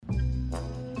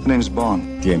The name's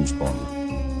Bond. James Bond.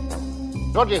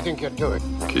 What do you think you're doing?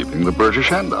 Keeping the British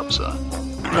hand up, sir.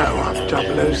 No, I'm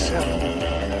 007.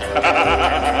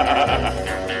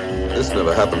 This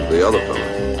never happened to the other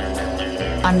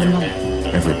fellow. I'm the mum.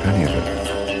 Every penny of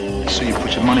it. So you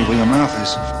put your money where your mouth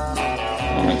is.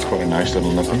 Well, that's quite a nice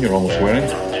little nothing you're almost wearing.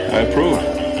 I approve.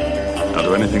 I'll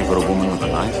do anything for a woman with a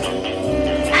knife.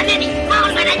 And then he's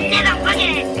small, but I never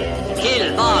forget.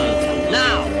 Kill Bond,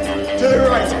 now! To the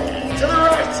right! To the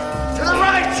right! To the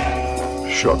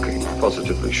right! Shocking.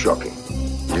 Positively shocking.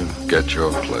 You get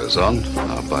your clothes on,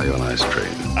 I'll buy you an ice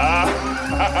cream.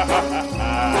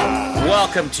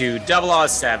 Welcome to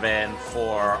 007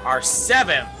 for our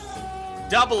 7th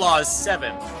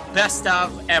 007 best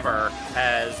of ever,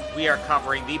 as we are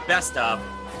covering the best of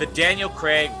the Daniel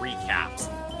Craig recaps,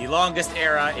 the longest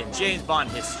era in James Bond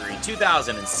history,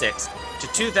 2006 to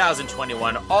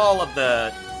 2021, all of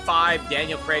the 5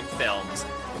 Daniel Craig films,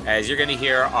 as you're going to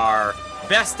hear our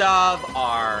best of,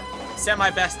 our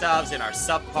semi-best ofs, and our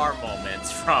subpar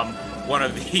moments from one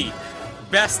of the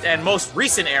best and most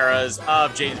recent eras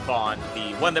of James Bond,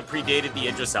 the one that predated the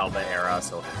Idris Elba era.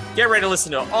 So get ready to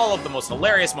listen to all of the most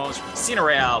hilarious moments from Casino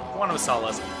Royale, Quantum of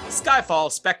Solace,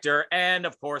 Skyfall, Spectre, and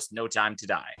of course, No Time to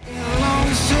Die.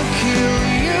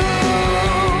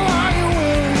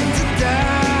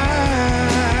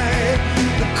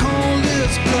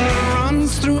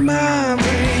 Through my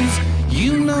veins,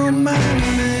 you know my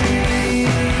name.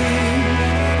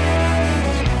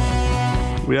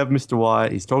 We have Mr.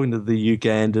 White. He's talking to the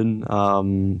Ugandan.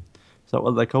 Is that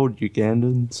what they called,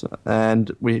 Ugandans?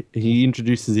 And he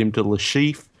introduces him to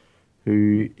Lashif,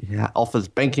 who offers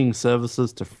banking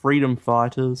services to freedom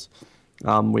fighters.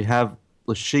 We have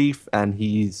Lashif, and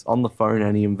he's on the phone,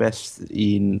 and he invests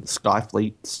in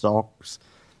Skyfleet stocks.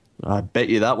 I bet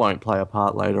you that won't play a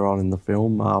part later on in the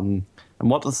film. And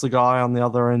what does the guy on the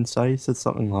other end say? He says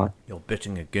something like, "You're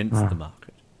betting against the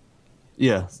market."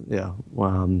 Yeah.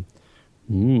 Well,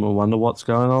 I wonder what's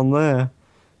going on there.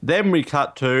 Then we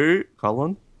cut to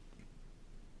Colin,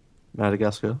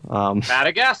 Madagascar.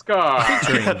 Madagascar!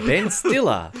 Featuring Ben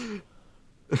Stiller.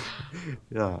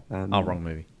 Yeah. And, wrong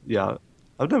movie. Yeah.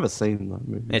 I've never seen that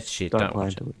movie. It's shit. Don't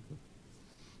watch it.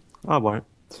 I won't.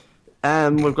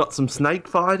 And we've got some snake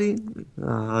fighting.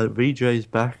 VJ's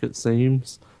back, it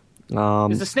seems.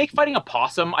 Is the snake fighting a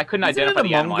possum? I couldn't identify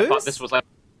the animal. I thought this was like...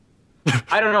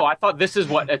 I don't know. I thought this is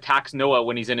what attacks Noah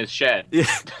when he's in his shed. Yeah.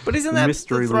 But isn't that the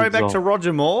throwback to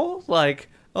Roger Moore? Like,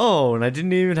 and I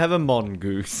didn't even have a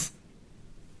mongoose.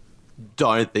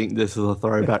 Don't think this is a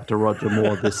throwback to Roger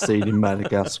Moore, this scene in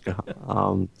Madagascar.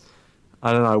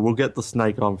 I don't know. We'll get the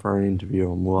snake on for an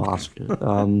interview and we'll ask it.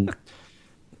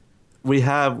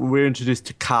 We're introduced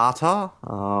to Carter,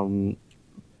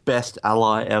 best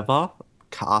ally ever.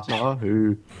 Carter,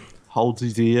 who holds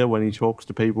his ear when he talks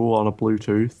to people on a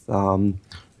Bluetooth,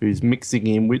 who's mixing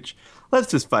in, which, let's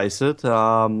just face it,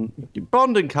 Bond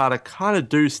and Carter kind of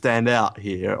do stand out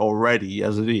here already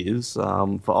as it is,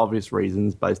 for obvious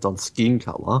reasons based on skin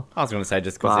colour. I was going to say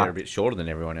just because they're a bit shorter than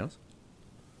everyone else.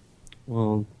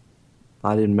 Well,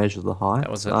 I didn't measure the height.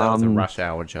 That was a Rush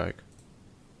Hour joke.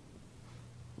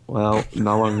 Well,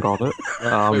 no one got it.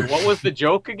 Wait, what was the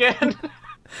joke again?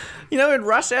 You know, in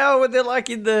Rush Hour, when they're like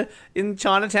in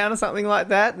Chinatown or something like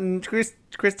that, and Chris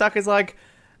Tucker's like,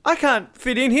 "I can't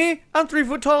fit in here. I'm 3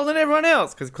 foot taller than everyone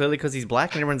else," because he's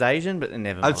black and everyone's Asian. But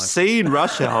never mind. I've seen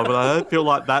Rush Hour, but I don't feel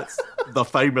like that's the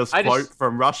famous quote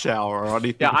from Rush Hour or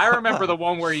anything. Yeah, I remember the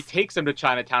one where he takes him to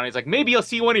Chinatown. He's like, "Maybe you'll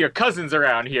see one of your cousins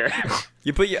around here."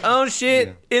 You put your own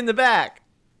shit in the back.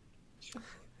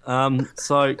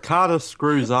 So Carter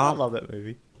screws up. I love that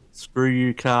movie. Screw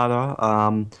you,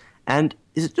 Carter. And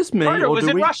is it just me? Carter or was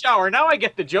in Rush Hour. Now I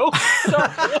get the joke.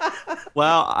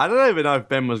 Well, I don't even know if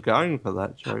Ben was going for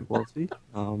that joke, was he?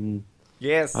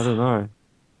 Yes. I don't know.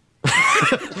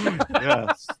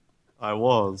 Yes, I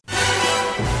was.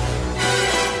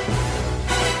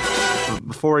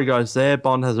 Before he goes there,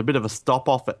 Bond has a bit of a stop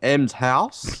off at M's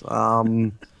house.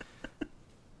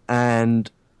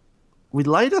 And we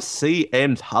later see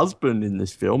M's husband in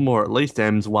this film, or at least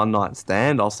M's one night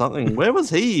stand or something. Where was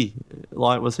he?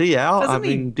 Like, was he out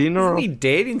having dinner? Isn't he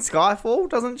dead in Skyfall?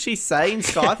 Doesn't she say in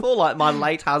Skyfall, like, my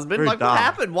late husband? Very like, dark. What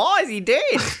happened? Why is he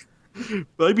dead?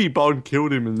 Maybe Bond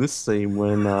killed him in this scene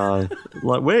when,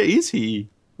 where is he?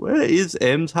 Where is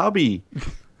M's hubby?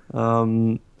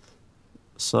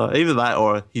 So either that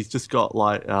or he's just got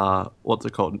what's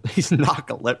it called? He's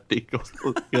narcoleptic.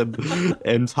 And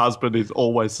M's husband is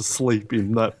always asleep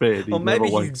in that bed. Or maybe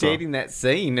he's dead in that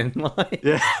scene and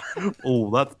Yeah.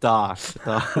 Oh, that's dark.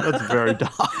 That's very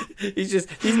dark. He's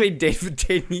been dead for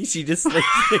 10 years. He just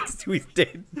sleeps next to his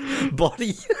dead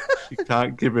body. You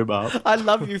can't give him up. I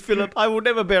love you, Philip. I will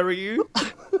never bury you.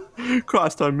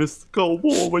 Christ, I missed the Cold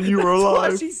War when you were That's why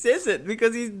alive. she says it,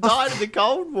 because he's died in the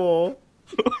Cold War.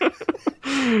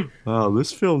 Oh,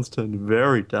 this film's turned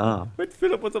very dark. When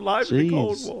Philip was alive in the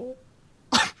Cold Jeez. War.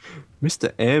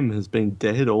 Mr. M has been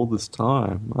dead all this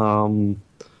time.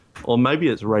 Or maybe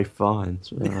it's Ray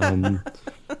Fiennes. young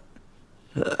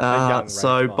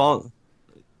So Ray Bond,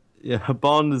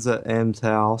 Bond is at M's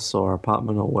house or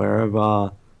apartment or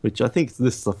wherever. Which I think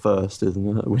this is the first,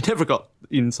 isn't it? We never got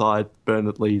inside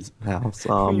Bernard Lee's house.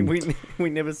 We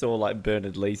never saw like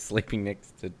Bernard Lee sleeping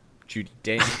next to Judi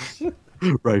Dench.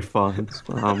 Ray Fiennes.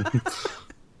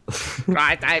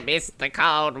 Right, I missed the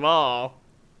Cold War.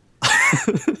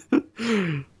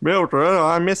 Mildred,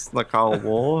 I missed the Cold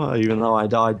War, even though I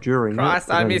died during Christ,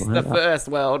 it. I missed the First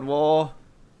World War.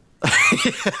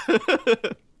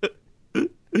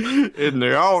 In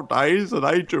the old days, an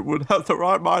agent would have the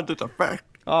right mind to defect.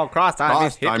 Oh, Christ, I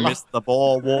missed Hitler. I missed the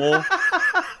Boer War.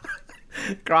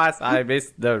 Christ, I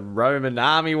missed the Roman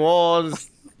army wars.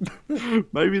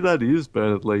 Maybe that is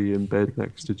Bernard Lee in bed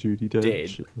next to Judi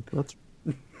Dench. Dead. That's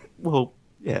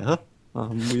yeah.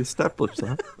 We established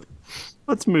that.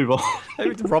 Let's move on.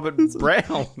 Maybe it's Robert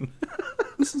Brown.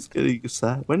 This is getting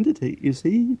sad. When did he? Is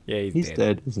he? Yeah, he's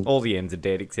dead. Isn't he? All the M's are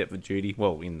dead except for Judy.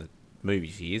 Well, in the movie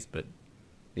she is, but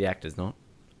the actor's not.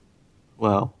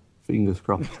 Well, fingers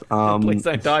crossed. Please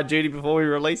don't die, Judy, before we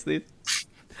release this.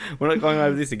 We're not going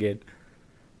over this again.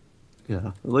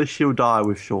 Yeah, at least she'll die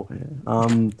with short hair.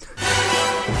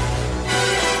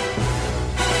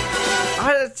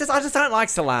 I just don't like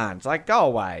Solange. Like, go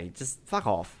away. Just fuck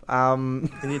off. Can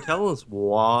you tell us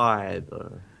why,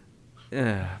 though?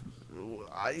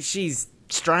 She's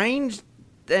strange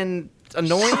and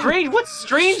annoying. Strange? What's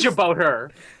strange about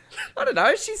her? I don't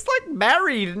know. She's like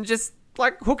married and just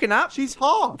like hooking up. She's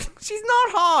hot. She's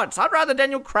not hot. I'd rather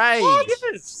Daniel Craig.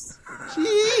 Yes. She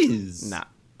is. Nah,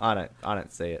 I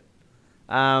don't see it.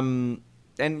 And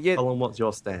yet, Colin, what's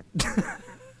your stand?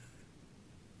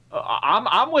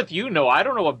 I'm with you. No, I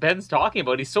don't know what Ben's talking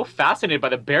about. He's so fascinated by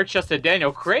the bare-chested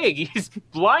Daniel Craig. He's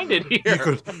blinded here. You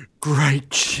could grate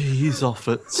cheese off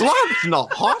it. Solange's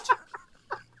not hot.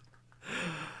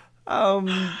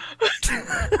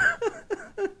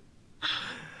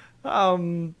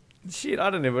 Shit, I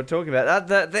don't know what to talk about.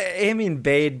 The M in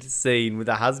bed scene with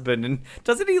the husband, and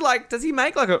does he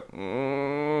make like a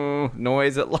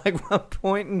noise at like one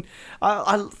point? And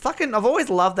I've always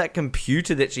loved that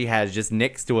computer that she has just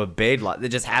next to her bed, like that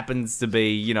just happens to be,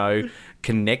 you know,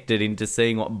 connected into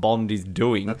seeing what Bond is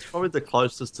doing. That's probably the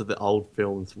closest to the old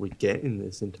films we get in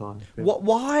this entire film.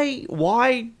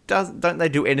 Why don't they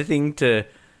do anything to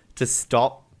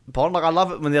stop Bond? Like, I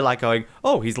love it when they're like going,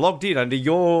 oh, he's logged in under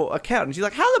your account. And she's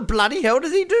like, how the bloody hell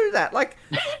does he do that? Like,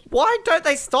 why don't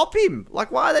they stop him?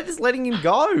 Like, why are they just letting him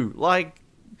go? Like,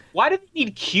 why do they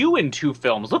need Q in 2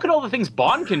 films? Look at all the things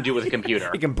Bond can do with a computer.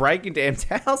 he can break into M's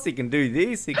house. He can do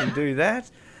this. He can do that.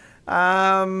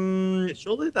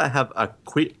 Surely they have a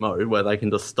quit mode where they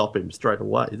can just stop him straight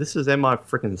away. This is MI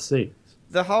freaking 6.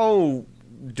 The whole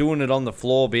doing it on the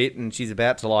floor bit, and she's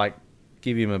about to, like,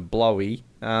 give him a blowy.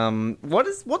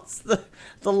 What's the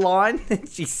line that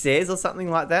she says or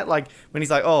something like that? Like when he's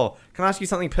like, "Oh, can I ask you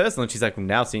something personal?" And she's like, "Well,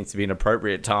 now seems to be an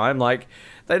appropriate time." Like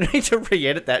they need to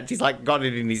re-edit that. She's like, got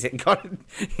it in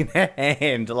her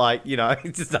hand, like, you know,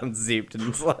 it's just unzipped, and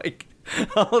it's like,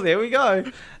 oh, there we go.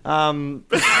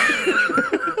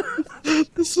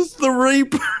 This is the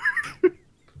reboot.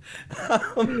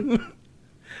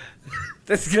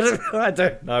 That's gonna. I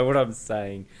don't know what I'm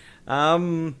saying.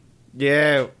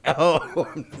 Yeah. Oh,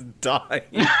 I'm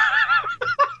dying.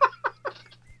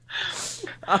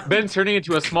 Ben's turning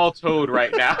into a small toad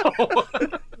right now.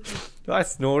 I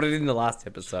snorted in the last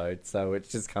episode, so it's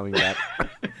just coming back.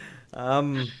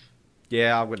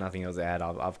 Yeah, I've got nothing else to add.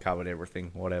 I've covered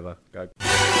everything. Whatever. Go.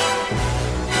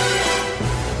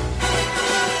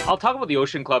 I'll talk about the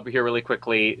Ocean Club here really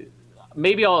quickly.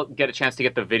 Maybe I'll get a chance to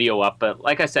get the video up, but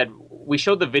like I said, we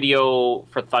showed the video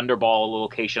for Thunderball, a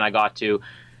location I got to,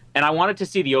 and I wanted to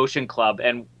see the Ocean Club,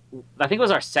 and I think it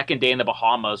was our second day in the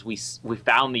Bahamas, we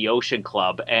found the Ocean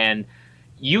Club, and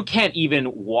you can't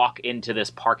even walk into this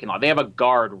parking lot. They have a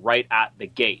guard right at the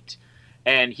gate.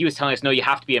 And he was telling us, no, you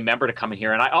have to be a member to come in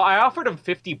here. And I offered him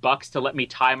 $50 to let me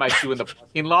tie my shoe in the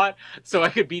parking lot so I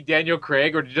could be Daniel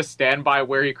Craig or to just stand by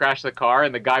where he crashed the car,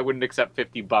 and the guy wouldn't accept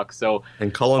 $50. So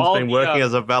and Colin's been working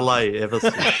as a valet ever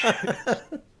since.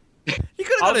 You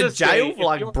could have gone to jail for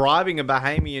like bribing a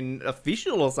Bahamian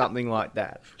official or something like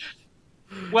that.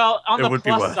 Well, on the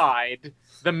plus side,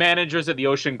 the managers of the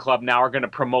Ocean Club now are going to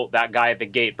promote that guy at the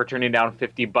gate for turning down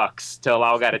 $50 to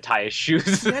allow a guy to tie his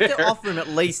shoes. You had to offer him at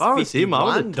least If I was him, I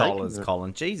would've $51, taken it.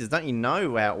 Colin. Jesus, don't you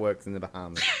know how it works in the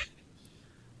Bahamas?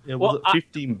 Yeah, was Well, it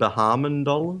 $50 Bahamian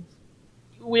dollars?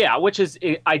 Yeah, which is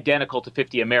identical to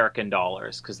 50 American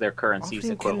dollars because their currency Offer is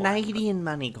him equivalent. Canadian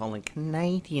money, Colin.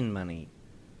 Canadian money.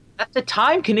 At the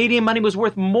time, Canadian money was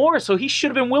worth more, so he should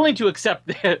have been willing to accept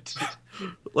it.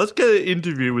 Let's get an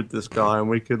interview with this guy and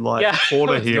we could Yeah.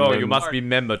 corner him. No, and- you must be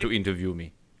member to interview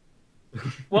me.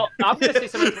 Well, I'm going to say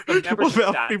something from the What membership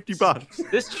about stats.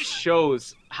 $50? This just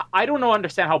shows. I don't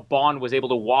understand how Bond was able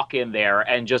to walk in there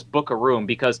and just book a room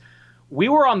because we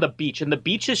were on the beach and the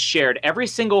beach is shared. Every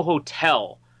single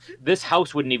hotel, this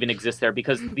house wouldn't even exist there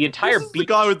because the entire This is beach. the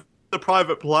guy with the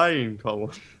private plane,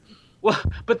 Colin. Well,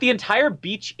 but the entire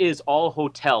beach is all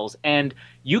hotels, and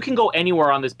you can go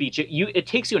anywhere on this beach. It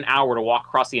takes you an hour to walk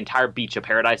across the entire beach of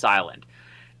Paradise Island.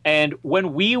 And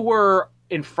when we were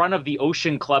in front of the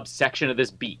Ocean Club section of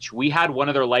this beach, we had one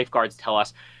of their lifeguards tell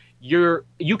us, you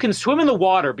can swim in the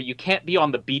water, but you can't be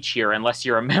on the beach here unless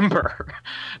you're a member.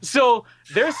 So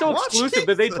they're so What? exclusive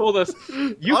that they told us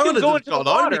you I can would've go just into the gone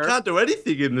home. water. You can't do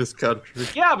anything in this country.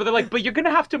 Yeah, but they're like, but you're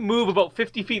gonna have to move about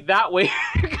 50 feet that way.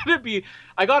 You're gonna be.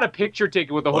 I got a picture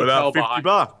taken with the What hotel about behind.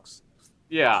 $50?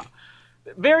 Yeah,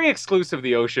 very exclusive.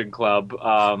 The Ocean Club.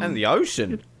 And the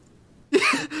ocean.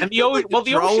 And the ocean. Well,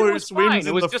 the Troll ocean who was swims fine. in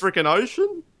It was the just. freaking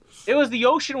ocean? It was the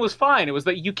ocean was fine. It was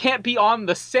that you can't be on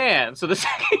the sand. So the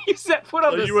second you set foot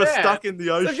on So the you were sand, stuck in the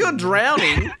So ocean. if you're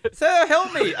drowning, sir,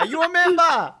 help me. Are you a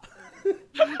member?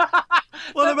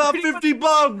 What about pretty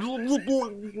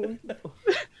 $50?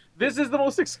 this is the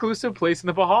most exclusive place in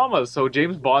the Bahamas. So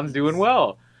James Bond's doing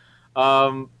well.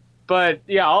 But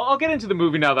yeah, I'll get into the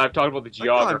movie now that I've talked about the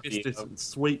geography. I missed some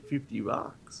sweet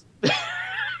 $50.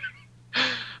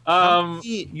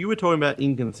 You were talking about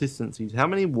inconsistencies. How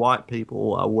many white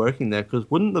people are working there? Because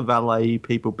wouldn't the valet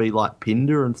people be like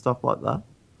Pinder and stuff like that?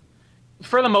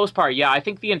 For the most part, yeah. I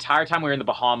think the entire time we were in the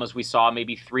Bahamas, we saw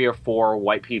maybe 3 or 4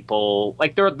 white people.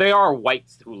 Like they are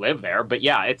whites who live there, but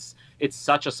yeah, it's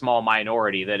such a small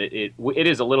minority that it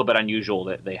is a little bit unusual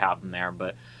that they have them there.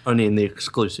 But Only in the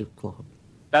exclusive club.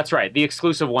 that's right. The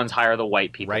exclusive ones hire the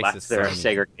white people. Racist That's their Sony.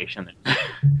 segregation.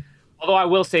 Although I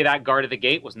will say that guard at the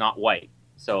gate was not white.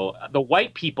 So the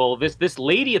white people, this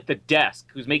lady at the desk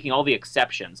who's making all the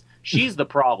exceptions, she's the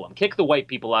problem. Kick the white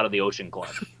people out of the Ocean Club.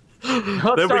 Then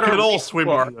we can all swim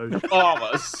in the ocean.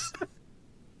 Bahamas.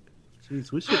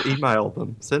 Jeez, we should email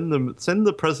them. Send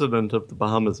the president of the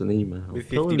Bahamas an email. With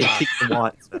Tell him to $50. kick the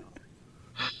whites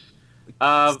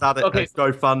out. Start a okay.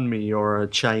 GoFundMe or a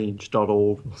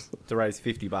change.org. To raise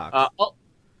 $50.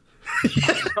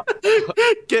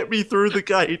 Get me through the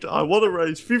gate. I want to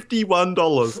raise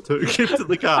 $51 to give to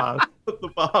the guard at the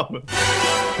Bahamas.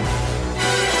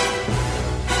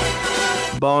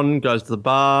 Bond goes to the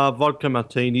bar, vodka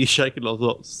martini, shaking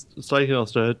off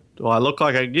stir. Do I look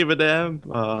like I give a damn?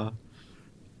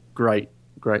 Great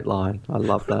line. I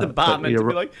love that. The barman to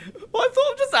be like, I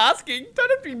thought I'm just asking.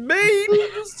 Don't be mean.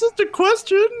 It's just a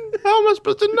question. How am I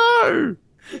supposed to know?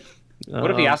 What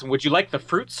if he asked him, would you like the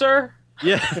fruit, sir?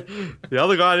 Yeah, the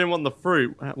other guy didn't want the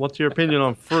fruit. What's your opinion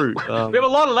on fruit? We have a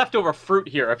lot of leftover fruit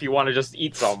here if you want to just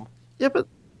eat some. Yeah, but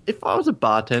if I was a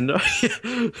bartender,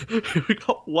 we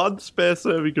got one spare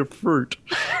serving of fruit.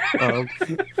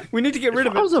 We need to get rid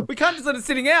of I was a- it. We can't just let it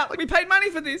sitting out. We paid money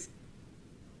for this.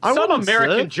 I Some wouldn't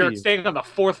American serve jerk you. staying on the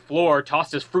 4th floor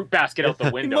tossed his fruit basket out the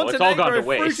In window. It's all gone to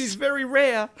Montenegro, fruit is waste. very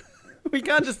rare. We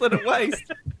can't just let it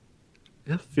waste.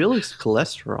 Yeah, Felix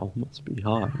cholesterol must be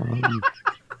high.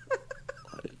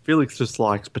 Felix just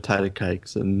likes potato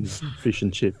cakes and fish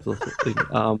and chips or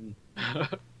something.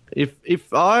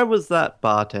 If I was that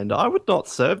bartender, I would not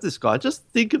serve this guy. Just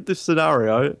think of this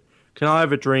scenario. Can I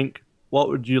have a drink? What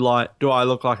would you like? Do I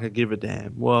look like I give a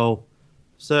damn? Well,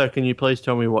 sir, can you please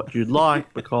tell me what you'd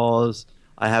like? Because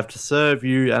I have to serve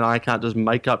you and I can't just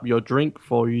make up your drink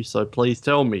for you, so please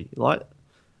tell me. Like,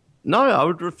 no, I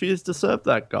would refuse to serve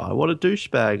that guy. What a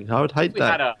douchebag. I would hate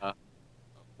that.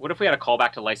 What if we had a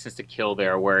callback to License to Kill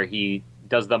there where he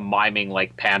does the miming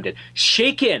like Pam did?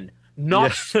 Shaken,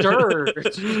 not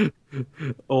stirred.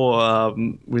 Or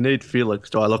we need Felix.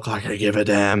 Do I look like I give a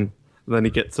damn? And then he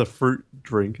gets a fruit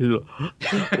drink. He's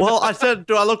like, well, I said,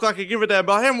 do I look like I give a damn?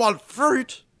 But I didn't want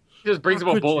fruit. He just brings him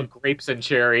a could bowl you? of grapes and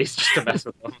cherries just to mess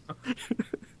with him.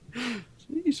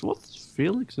 Jeez, what's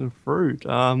Felix and fruit?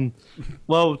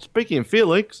 Well, speaking of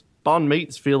Felix, Bond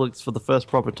meets Felix for the first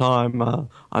proper time.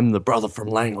 I'm the brother from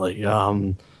Langley.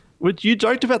 Which you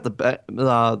joked about the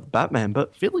Batman,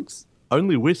 but Felix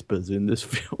only whispers in this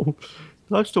film.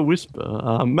 He likes to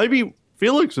whisper. Maybe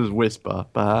Felix's whisper,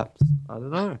 perhaps. I don't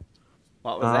know.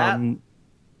 What was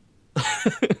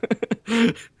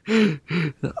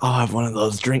I'll have one of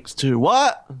those drinks too.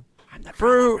 What?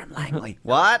 Fruit.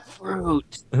 What?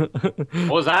 Fruit. What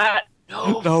was that?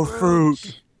 No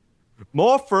fruit.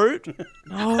 More fruit?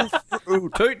 No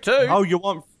fruit. Toot. Oh, you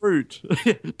want fruit?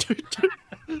 Toot.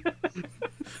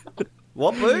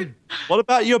 What boot? What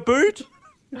about your boot?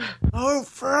 No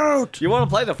fruit. You want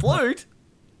to play the flute?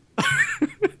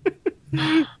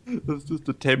 There's just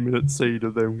a 10-minute scene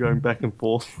of them going back and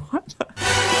forth.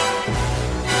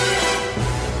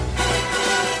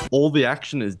 All the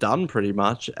action is done pretty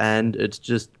much, and it's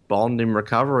just Bond in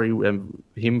recovery and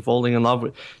him falling in love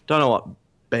with. Don't know what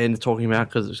Ben's talking about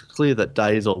because it's clear that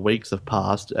days or weeks have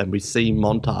passed, and we see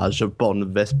montage of Bond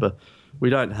and Vesper. We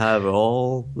don't have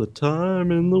all the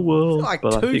time in the world, Like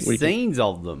but I two think we scenes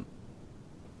of them.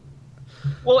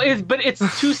 Well,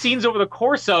 it's 2 scenes over the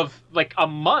course of like a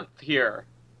month here.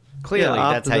 Clearly,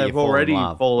 that's how you they've fall already in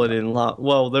love. fallen in love.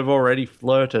 Well, they've already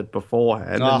flirted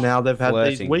beforehand, and now they've had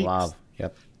these flirting weeks. love.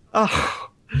 Yep. Oh,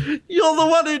 you're the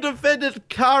one who defended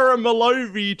Cara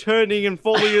Malova turning and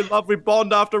falling in love with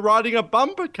Bond after riding a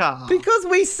bumper car. Because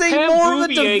we see Pam more of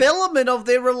the Bouvier- development of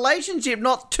their relationship,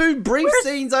 not 2 brief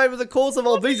scenes over the course of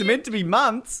all these are meant to be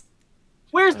months.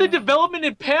 Where's the development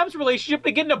in Pam's relationship?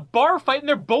 They get in a bar fight and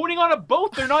they're boating on a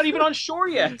boat. They're not even on shore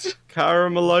yet. Cara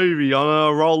Malova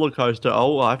on a roller coaster.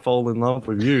 Oh, I fall in love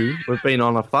with you. We've been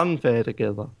on a fun fair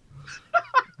together.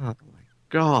 Oh my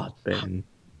God, Ben.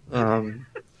 Again,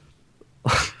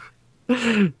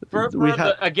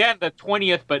 the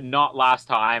 20th, but not last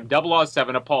time.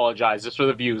 007 apologizes for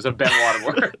the views of Ben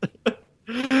Waterworth.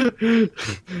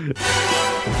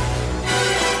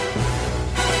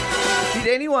 Did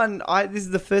anyone? This is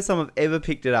the first time I've ever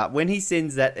picked it up. When he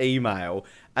sends that email,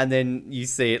 and then you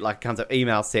see it like comes up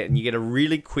email set, and you get a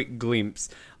really quick glimpse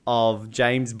of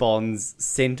James Bond's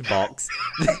sent box.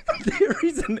 There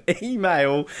is an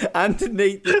email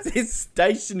underneath that says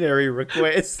stationery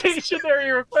request.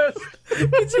 Stationary request.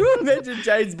 Could you imagine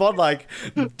James Bond like,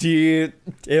 dear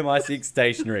MI6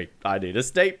 stationery, I need a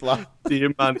stapler.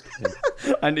 Dear man.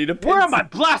 I need a pencil. Where are my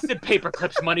blasted paper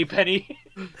clips, Moneypenny?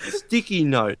 Sticky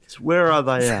notes. Where are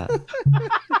they at?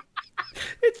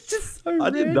 It's just so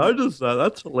I didn't notice that.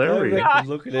 That's hilarious.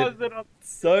 Look at it.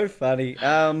 So funny.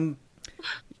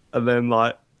 And then,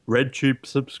 like, RedTube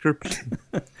subscription.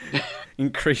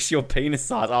 Increase your penis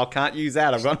size. Oh, can't use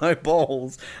that. I've got no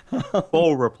balls.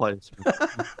 Ball replacement.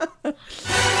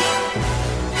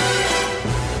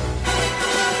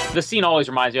 The scene always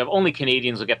reminds me of, only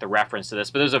Canadians will get the reference to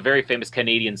this, but there's a very famous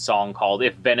Canadian song called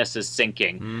If Venice is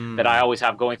Sinking that I always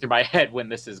have going through my head when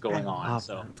this is going on.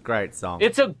 So It's a great song.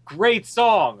 it's a great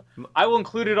song. I will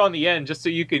include it on the end just so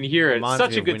you can hear it. Reminds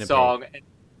Such me a of good Winnipeg. song.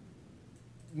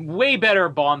 Way better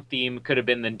Bond theme could have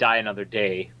been than Die Another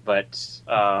Day, but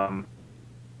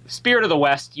Spirit of the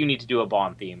West, you need to do a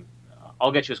Bond theme.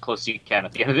 I'll get you as close as you can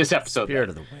at the end of this episode. Spirit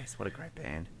of the West. What a great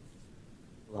band.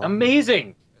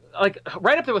 Amazing. Like,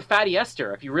 right up there with Fatty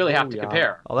Esther, if you really have to yeah.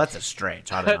 compare. Oh, that's a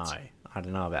stretch. I don't know. I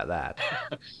don't know about that.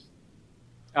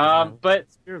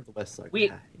 But Spirit of the West, okay. we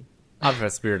I prefer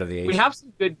Spirit of the East. we have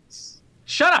some good...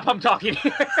 Shut up, I'm talking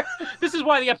here. This is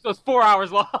why the episode's 4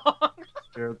 hours long.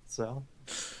 Spirit of the South.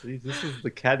 Jeez, this is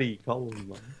the caddy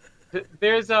column, man.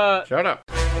 There's a... Shut up.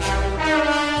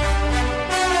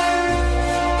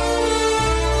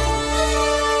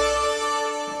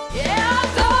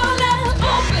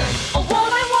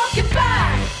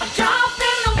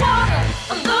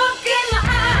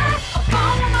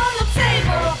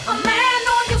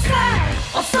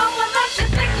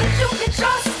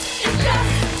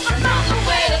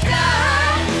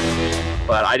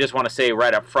 But I just want to say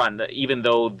right up front that even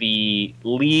though the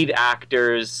lead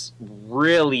actors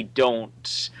really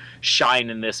don't shine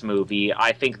in this movie,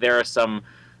 I think there are some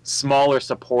smaller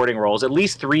supporting roles, at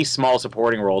least 3 small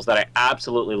supporting roles that I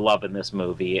absolutely love in this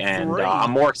movie, and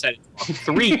I'm more excited.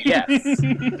 3, yes.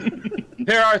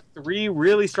 There are 3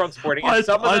 really strong supporting. And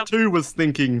I too was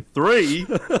thinking 3.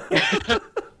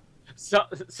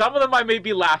 Some of them I may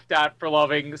be laughed at for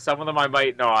loving. Some of them I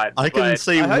might not. I can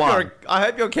see one. I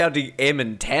hope you're counting M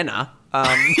and Tanner.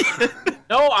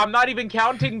 No, I'm not even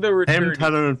counting the return. M,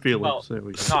 Tanner, and Felix. Well, There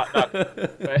we go. not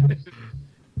but,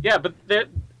 yeah, but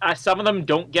some of them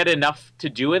don't get enough to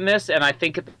do in this, and I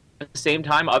think at the same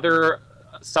time,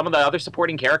 some of the other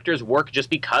supporting characters work just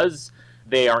because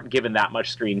they aren't given that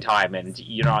much screen time, and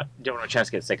don't have a chance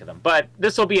to get sick of them. But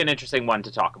this will be an interesting one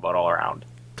to talk about all around.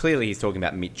 Clearly, he's talking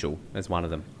about Mitchell as one of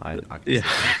them. I can see.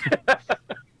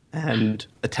 And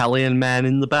Italian man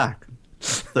in the back.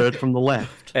 3rd from the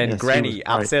left. And Yes, he Granny was great.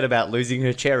 upset about losing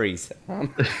her cherries.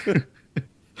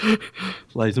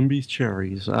 Lazenby's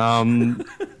cherries.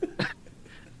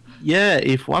 Yeah,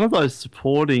 if one of those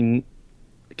supporting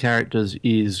characters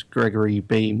is Gregory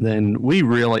Beam, then we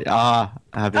really are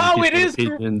having different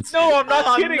opinions. No, I'm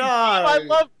not kidding. no. I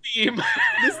love Beam.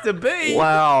 Mr. Beam.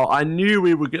 Wow, I knew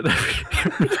we were gonna.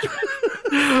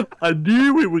 I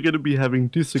knew we were going to be having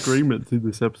disagreements in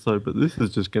this episode, but this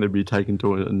is just going to be taken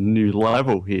to a new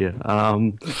level here.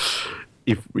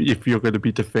 If you're going to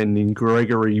be defending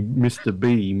Gregory Mr.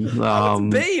 Beam, It's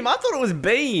Beam. I thought it was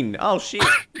Bean. Oh shit.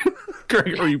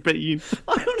 Gregory Beam.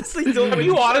 I honestly thought Have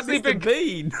you honestly Mr. been-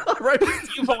 Bean. I wrote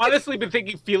You've honestly been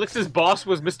thinking Felix's boss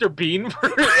was Mr. Bean for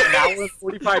an hour and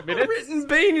 45 minutes? written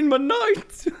Bean in my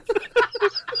notes.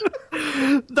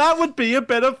 That would be a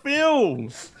better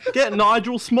film. Get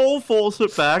Nigel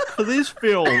Smallfawcett back for this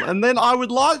film, and then I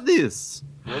would like this.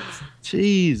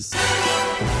 Jeez.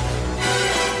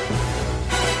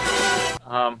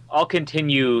 I'll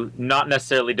continue not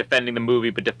necessarily defending the movie,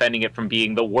 but defending it from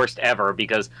being the worst ever,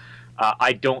 because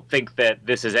I don't think that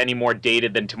this is any more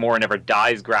dated than Tomorrow Never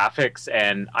Dies graphics,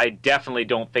 and I definitely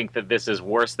don't think that this is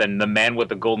worse than The Man with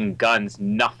the Golden Guns,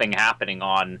 nothing happening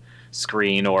on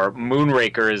screen, or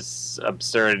Moonraker's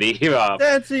absurdity.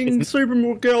 Dancing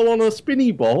Supergirl on a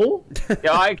spinny ball.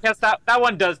 Yeah, I guess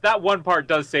that one part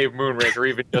does save Moonraker,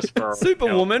 even just for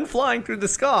Superwoman flying through the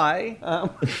sky.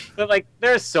 But like,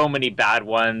 there's so many bad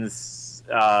ones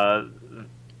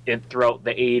throughout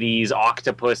the 80s,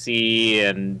 Octopussy,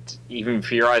 and even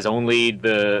For Your Eyes Only,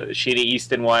 the Sheena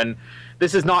Easton one.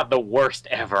 This is not the worst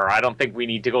ever. I don't think we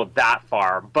need to go that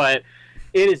far, but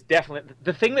it is definitely...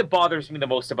 The thing that bothers me the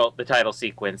most about the title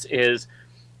sequence is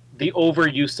the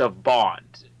overuse of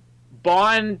Bond.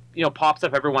 Bond, pops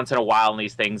up every once in a while in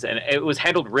these things, and it was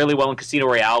handled really well in Casino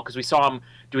Royale, because we saw him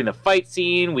doing the fight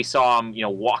scene, we saw him,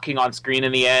 walking on screen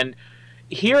in the end.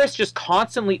 Here it's just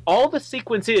constantly, all the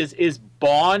sequence is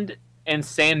Bond and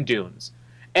sand dunes.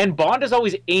 And Bond is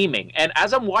always aiming. And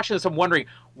as I'm watching this, I'm wondering,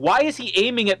 why is he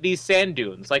aiming at these sand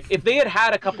dunes? Like, if they had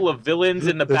had a couple of villains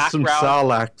in the background... There's some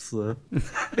Sarlaccs there.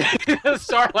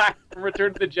 Sarlacc from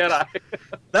Return to the Jedi.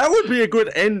 That would be a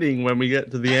good ending when we get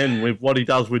to the end with what he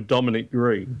does with Dominic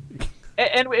Green.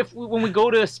 And when we go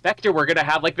to Spectre, we're going to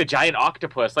have, like, the giant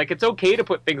octopus. Like, it's okay to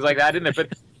put things like that in there,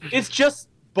 but it's just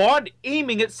Bond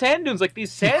aiming at sand dunes. Like, these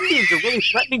sand dunes are really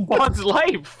threatening Bond's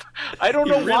life. I don't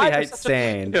know really why. hate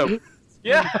sand.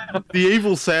 Yeah. The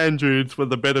evil sand dudes were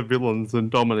the better villains than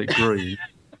Dominic Green.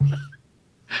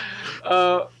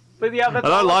 But yeah, that's I don't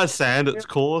all like sand, it's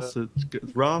coarse,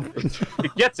 it's rough.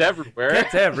 It gets everywhere.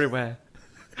 It's everywhere.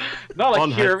 Not like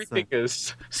Bond here, hates everything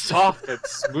is soft and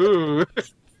smooth.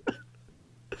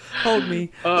 Hold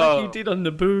me like you did on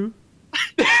Naboo.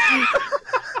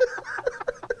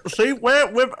 See,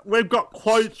 we've got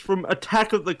quotes from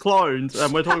Attack of the Clones,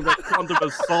 and we're talking about Quantum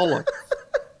of Solace.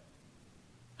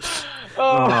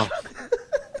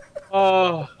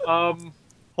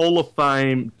 Hall of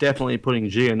Fame, definitely putting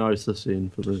Geonosis in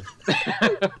for this.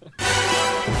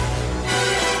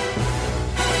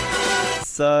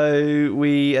 So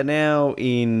we are now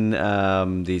in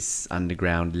this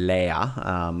underground lair,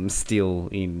 still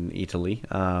in Italy,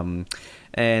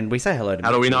 and we say hello to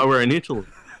How do we know we're in Italy?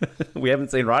 We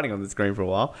haven't seen writing on the screen for a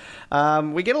while.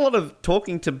 We get a lot of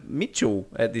talking to Mitchell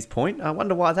at this point. I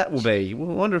wonder why that will be.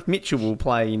 We wonder if Mitchell will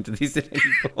play into this at any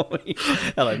point.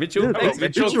 Hello, Mitchell. Yeah, Thanks,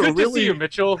 Mitchell. Good to see you,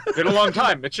 Mitchell. Been a long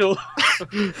time, Mitchell.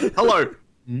 Hello,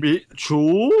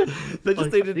 Mitchell. They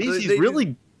just needed, He's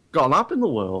really gone up in the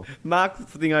world. Mark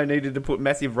Thingo needed to put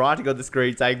massive writing on the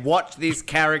screen saying, "Watch this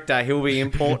character. He'll be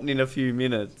important in a few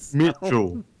minutes."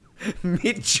 Mitchell.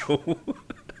 Mitchell.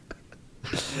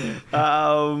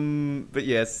 But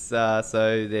yes,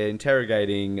 so they're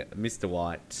interrogating Mr.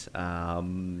 White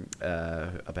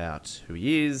about who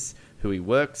he is, who he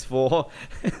works for.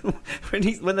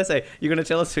 when they say, "You're going to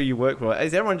tell us who you work for,"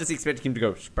 is everyone just expecting him to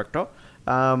go, "Spectre"?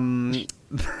 I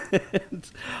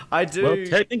do. Well,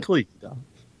 technically,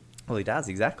 Well, he does,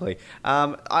 exactly.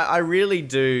 I really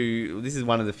do. This is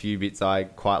one of the few bits I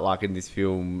quite like in this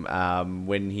film,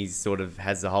 when he sort of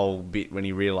has the whole bit when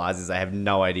he realises they have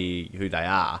no idea who they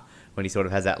are, when he sort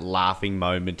of has that laughing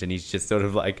moment and he's just sort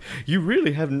of like, "You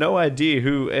really have no idea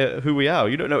who we are.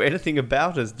 You don't know anything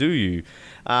about us, do you?"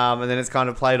 And then it's kind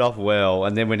of played off well.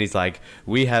 And then when he's like,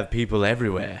 "We have people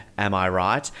everywhere, am I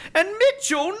right?" And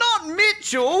Mitchell, not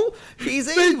Mitchell, he's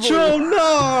evil. Mitchell,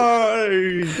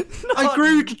 no! I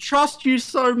grew to trust you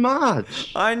so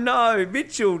much. I know,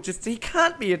 Mitchell, he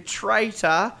can't be a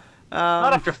traitor.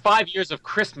 Not after 5 years of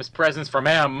Christmas presents from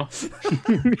M.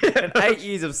 And 8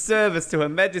 years of service to Her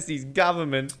Majesty's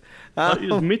government.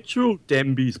 Is Mitchell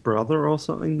Demby's brother or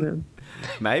something then?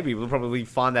 Maybe we'll probably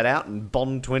find that out in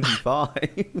Bond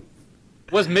 25.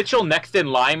 Was Mitchell next in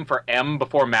line for M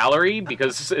before Mallory?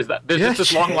 Because there's just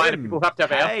this long line of people who have to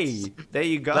have M's. Hey, there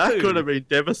you go. That could have been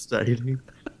devastating.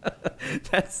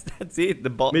 That's it.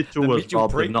 Mitchell the was Mitchell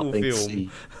robbed and not prequel being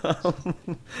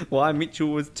film. Why Mitchell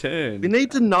was turned. We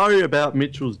need to know about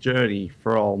Mitchell's journey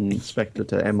from Spectre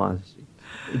to MI6.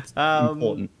 It's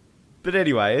important. But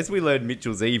anyway, as we learn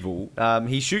Mitchell's evil,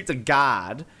 he shoots a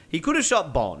guard. He could have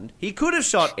shot Bond. He could have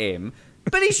shot M,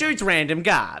 but he shoots random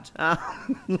guard.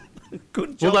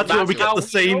 Good job. Well, that's where we get the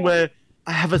scene where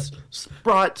I have a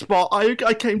bright spot.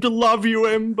 I came to love you,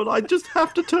 M, but I just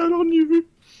have to turn on you.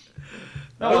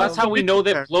 Well, that's how we know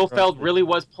that Blofeld really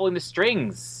was pulling the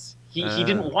strings. He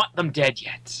didn't want them dead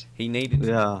yet. He needed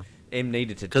to. M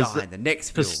needed to die in the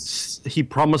next film. He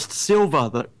promised Silver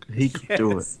that he could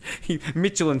do it.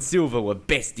 Mitchell and Silver were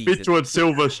besties. Mitchell and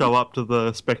Silver show up to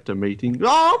the Spectre meeting.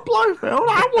 Oh, Blofeld,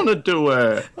 I want to do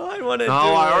it. I want to do it.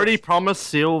 No, I already promised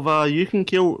Silver you can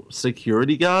kill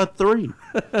Security Guard 3.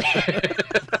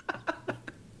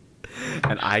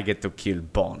 And I get to kill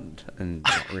Bond. And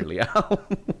not really.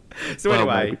 So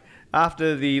anyway...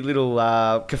 After the little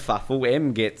kerfuffle,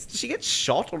 M does she get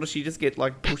shot or does she just get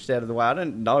pushed out of the way? I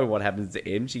don't know what happens to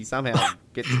M. She somehow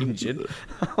gets injured.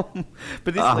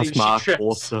 But this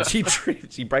leads,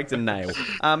 she breaks a nail.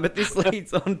 But this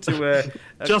leads on to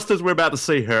just as we're about to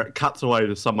see her, it cuts away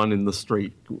to someone in the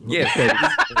street. Yes.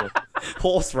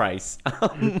 Horse race.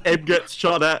 M gets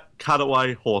shot at, cut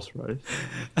away, horse race.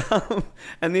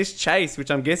 And this chase,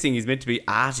 which I'm guessing is meant to be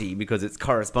arty because it's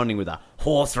corresponding with a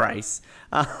horse race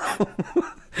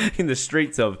in the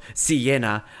streets of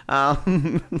Siena. How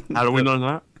do we know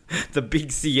that? The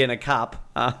big Siena Cup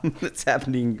that's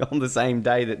happening on the same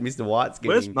day that Mr. White's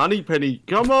getting. Where's Moneypenny?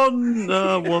 Come on,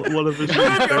 whatever. Move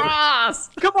your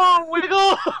ass! Come on,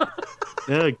 wiggle!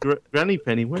 Yeah, Granny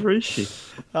Penny, where is she?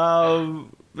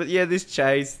 But yeah, this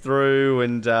chase through,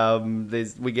 and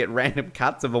we get random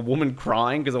cuts of a woman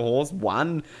crying because a horse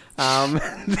won.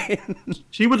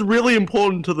 She was really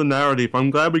important to the narrative. I'm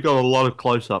glad we got a lot of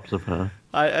close-ups of her.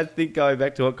 I think going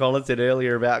back to what Colin said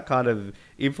earlier about kind of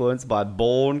influenced by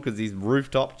Bourne, because his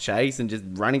rooftop chase and just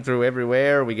running through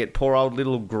everywhere. We get poor old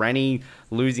little granny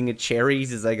losing her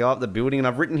cherries as they go up the building. And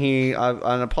I've written here,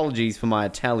 and apologies for my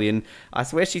Italian, I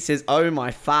swear she says, "Oh,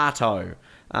 my farto."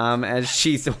 As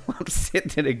she's upset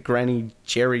that her granny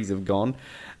cherries have gone.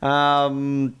 Wait,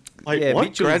 yeah, what?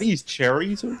 Mitchell's... Granny's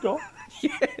cherries have gone?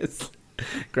 Yes.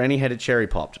 Granny had a cherry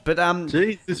popped. But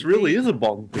Jeez, this really is a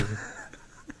Bond thing.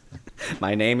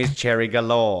 My name is Cherry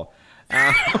Galore.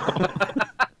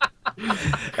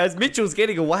 As Mitchell's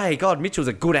getting away, God, Mitchell's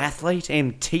a good athlete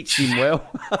and teaches him well.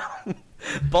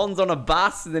 Bond's on a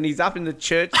bus, and then he's up in the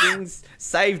church things,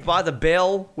 Saved by the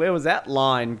Bell. Where was that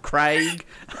line? Craig.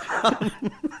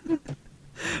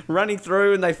 Running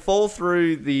through, and they fall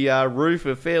through the roof.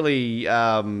 A fairly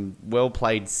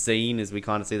well-played scene as we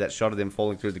kind of see that shot of them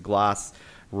falling through the glass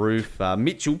roof. Poor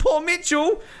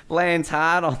Mitchell, lands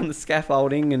hard on the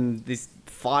scaffolding, and this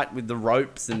fight with the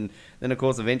ropes, and then of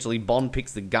course eventually Bond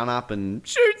picks the gun up and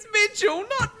shoots Mitchell,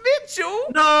 not Mitchell.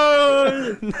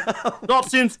 No, not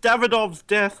since Davidov's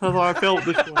death have I felt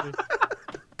this way.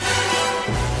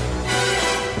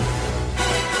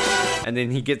 And then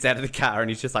he gets out of the car and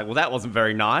he's just like, well, that wasn't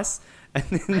very nice. And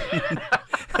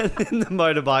then the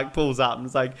motorbike pulls up and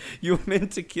it's like, you were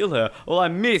meant to kill her. Well, I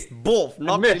missed. Boof,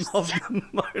 knocked him off the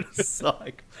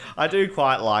motorcycle. I do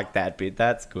quite like that bit.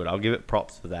 That's good. I'll give it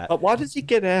props for that. But why does he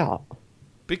get out?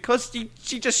 Because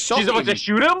she just shot him. She's about to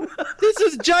shoot him? This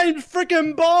is James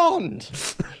frickin' Bond.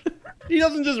 He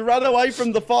doesn't just run away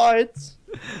from the fights.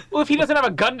 Well, if he doesn't have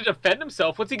a gun to defend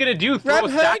himself, what's he going to do? Throw a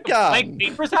stack of blank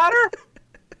papers at her?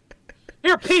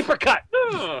 Here, paper cut.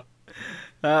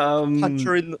 Punch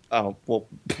her in the... Oh, well...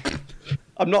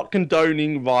 I'm not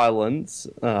condoning violence,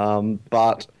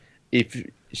 but if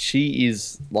she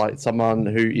is like someone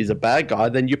who is a bad guy,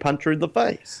 then you punch her in the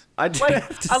face. I do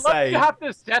have to say... You have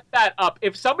to set that up.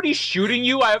 If somebody's shooting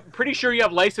you, I'm pretty sure you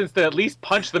have license to at least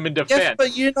punch them in defense. Yes,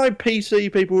 but you know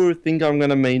PC people who think I'm going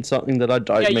to mean something that I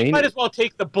don't mean. Yeah, you might as well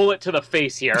take the bullet to the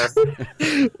face here.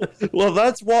 Well,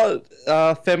 that's what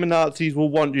feminazis will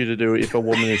want you to do if a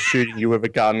woman is shooting you with a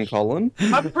gun, Colin.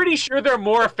 I'm pretty sure they're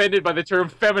more offended by the term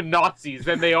feminazis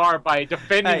than they are by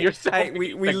defending yourself. Hey,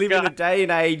 we live in a day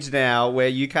and age now where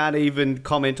you can't even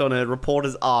comment on a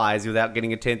reporter's eyes without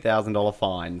getting a $10,000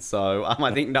 fine. So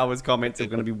I think Noah's comments are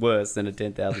going to be worse than a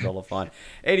 $10,000 fine.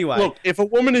 Anyway. Look, if a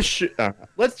woman is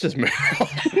let's just move on.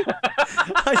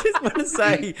 I just want to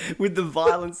say, with the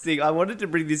violence thing, I wanted to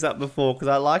bring this up before because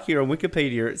I like here on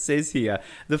Wikipedia, it says here,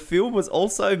 the film was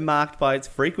also marked by its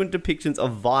frequent depictions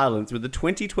of violence, with a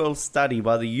 2012 study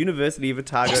by the University of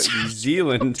Otago, New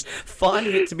Zealand,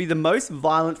 finding it to be the most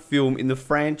violent film in the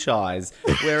franchise.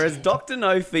 Whereas Dr.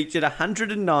 No featured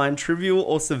 109 trivial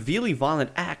or severely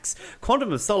violent acts,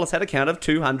 Quantum of Solace had a count of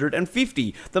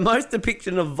 250, the most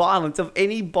depiction of violence of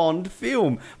any Bond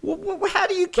film. How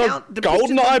do you count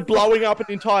GoldenEye blowing up an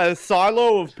entire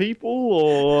silo of people,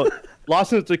 or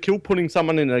License to Kill putting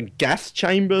someone in a gas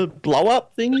chamber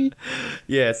blow-up thingy?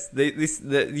 Yes,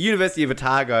 the University of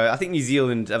Otago, I think New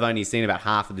Zealand have only seen about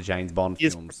half of the James Bond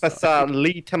films. Professor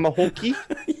Lee Tamahawki.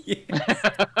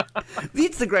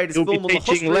 It's the greatest film on the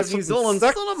history of New Zealand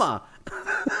cinema.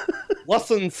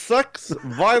 Lesson 6,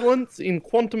 Violence in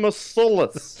Quantum of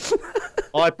Solace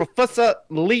by Professor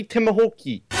Lee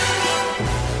Tamahawki.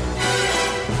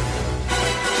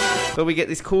 But we get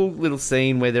this cool little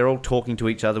scene where they're all talking to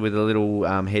each other with the little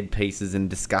headpieces and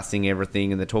discussing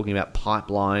everything, and they're talking about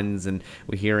pipelines, and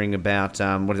we're hearing about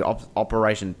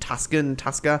Operation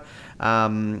Tusker,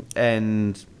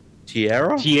 and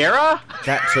Tierra?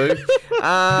 That too.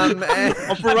 And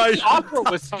Operation the opera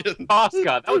was Tosca.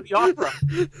 That was the opera.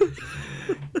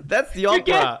 That's the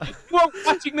opera. You are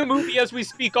watching the movie as we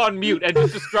speak on mute and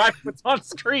just describe what's on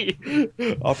screen.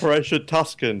 Operation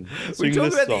Tuscan. We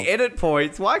talk about the edit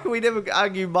points. Why can we never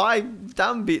argue my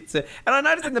dumb bits? And I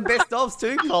noticed in the best ofs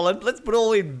too, Colin. Let's put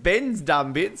all in Ben's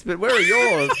dumb bits, but where are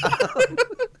yours?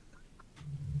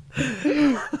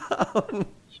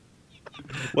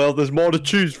 Well, there's more to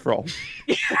choose from.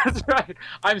 Yeah, that's right.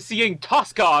 I'm seeing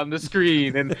Tosca on the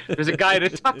screen, and there's a guy in a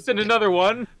tux in another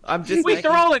one.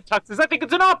 They're all in tuxes. I think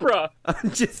it's an opera.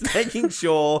 I'm just making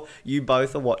sure you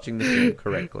both are watching the film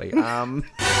correctly.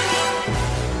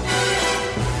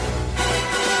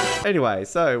 Anyway,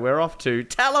 so we're off to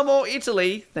Talamore,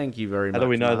 Italy. Thank you very much. How do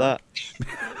we know Mark.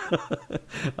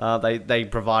 that? They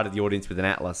provided the audience with an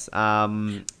atlas.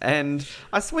 And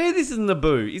I swear this is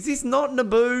Naboo. Is this not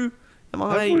Naboo?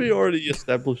 Have we already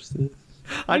established this?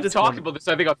 We've talked about this,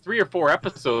 I think, on 3 or 4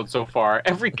 episodes so far.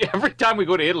 Every time we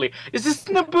go to Italy, is this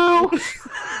Naboo?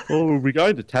 Well, we'll be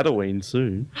going to Tatooine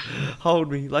soon.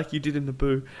 Hold me like you did in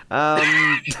Naboo.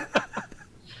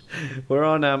 We're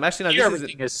on. Actually, no.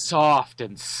 Everything is soft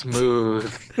and smooth.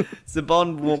 So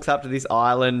Bond walks up to this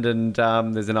island, and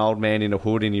there's an old man in a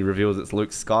hood, and he reveals it's Luke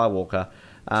Skywalker.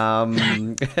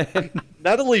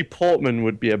 Natalie Portman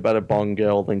would be a better Bond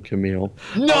girl than Camille.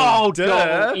 No,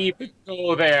 don't even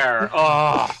go there.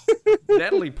 Oh.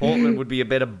 Natalie Portman would be a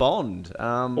better Bond.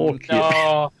 Or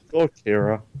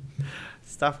Kira.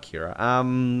 Stuff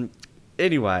Kira.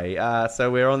 Anyway,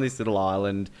 so we're on this little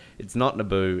island. It's not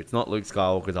Naboo. It's not Luke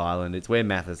Skywalker's island. It's where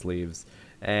Mathis lives.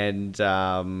 And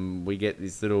we get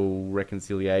this little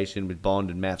reconciliation with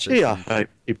Bond and Mathis. Gee, I hope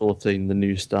people have seen the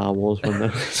new Star Wars when they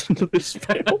listen to this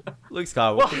film. Luke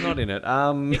Skywalker's not in it.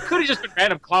 It could have just been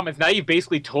random comments. Now you've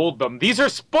basically told them, these are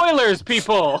spoilers,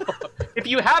 people! If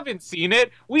you haven't seen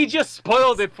it, we just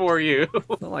spoiled it for you.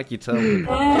 It's not like you told me.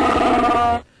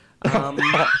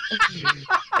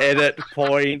 Edit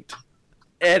point.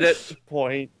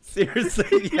 Seriously,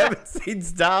 if you haven't seen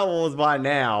Star Wars by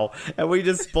now, and we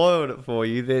just spoiled it for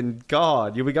you, then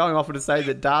God, you'll be going off to say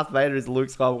that Darth Vader is Luke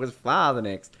Skywalker's father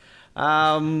next.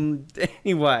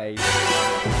 Anyway.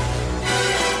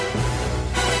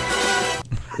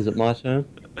 Is it my turn?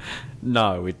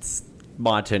 No, it's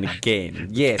my turn again.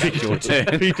 Yes, it's your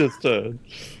turn. Peter's turn.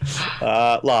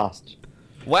 Last.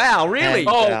 Wow, really?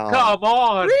 Come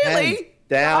on. Really?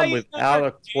 Down without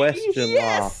a question.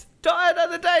 Yes. Last. Die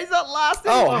Another Day is not last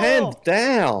anymore. Oh, hands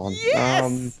down.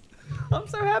 Yes. I'm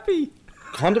so happy.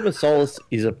 Quantum of Solace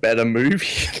is a better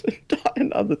movie than Die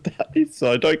Another Day,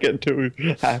 so don't get too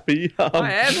happy.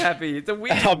 I am happy. It's a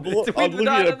win. I'm looking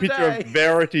at a picture of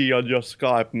Verity on your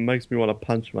Skype and it makes me want to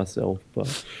punch myself.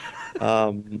 But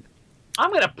I'm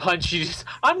going to punch you.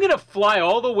 I'm going to fly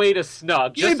all the way to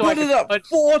Snug. You put it up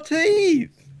 4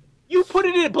 teeth. You put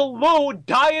it in below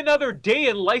Die Another Day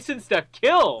and License to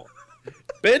Kill.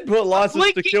 Ben put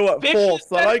License to Kill at 4,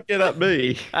 so don't get at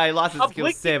me. Hey, License to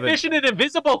Kill 7. Fish in an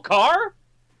invisible car?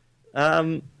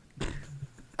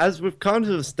 As we've kind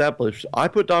of established, I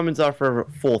put Diamonds Are Forever at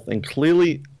 4th, and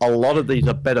clearly a lot of these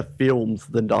are better films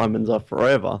than Diamonds Are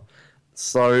Forever.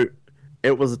 So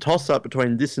it was a toss-up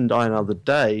between this and Die Another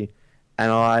Day,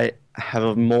 and I have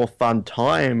a more fun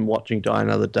time watching Die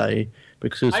Another Day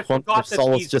because Quantum of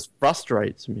Solace just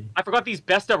frustrates me. I forgot these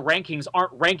best of rankings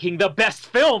aren't ranking the best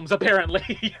films,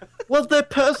 apparently. Well, they're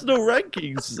personal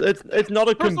rankings. It's not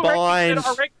a combined... Rankings that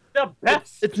are ranking the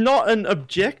best. It's not an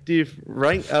objective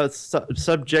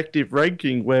subjective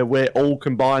ranking where we're all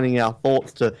combining our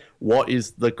thoughts to what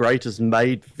is the greatest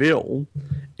made film.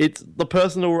 It's the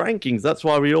personal rankings. That's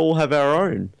why we all have our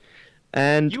own.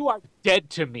 And You are dead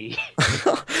to me.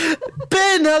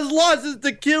 Ben has License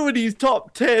to Kill in his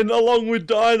top 10 along with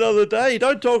Die Another Day.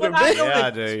 Don't talk But about I me. don't Yeah, I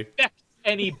do. expect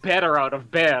any better out of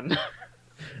Ben.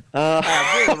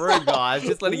 I'm in the room, guys.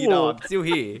 Just letting you know, I'm still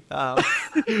here.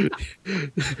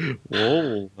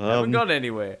 Whoa. Haven't gone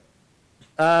anywhere.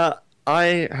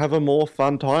 I have a more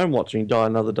fun time watching Die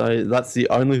Another Day. That's the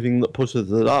only thing that pushes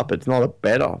it up. It's not a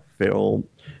better film,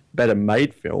 better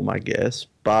made film, I guess,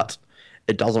 but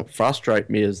it doesn't frustrate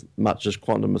me as much as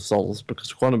Quantum of Solace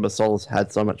because Quantum of Solace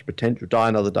had so much potential. Die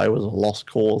Another Day was a lost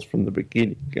cause from the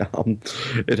beginning.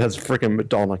 It has freaking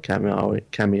Madonna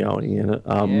cameoing in it.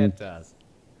 Yeah, it does.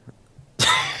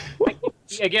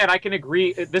 Again, I can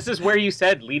agree. This is where you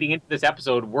said leading into this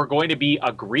episode, we're going to be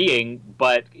agreeing,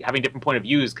 but having different point of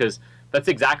views, because that's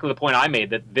exactly the point I made,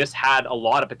 that this had a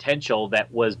lot of potential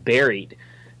that was buried.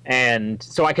 And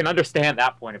so I can understand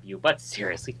that point of view. But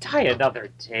seriously, Die Another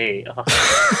Day. Let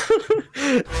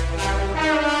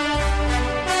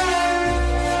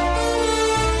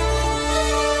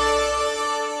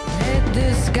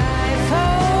the sky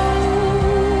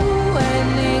fall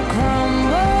and it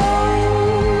crumbles.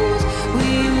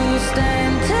 We will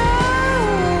stand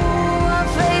tall,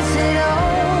 face it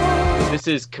all. This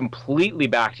is completely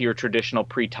back to your traditional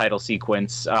pre-title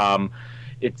sequence.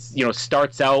 It's,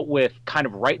 starts out with kind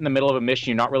of right in the middle of a mission.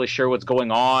 You're not really sure what's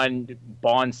going on.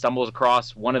 Bond stumbles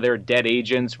across one of their dead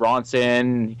agents,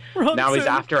 Ronson. Now he's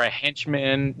after a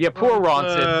henchman. Yeah, poor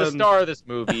Ronson, the star of this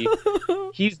movie.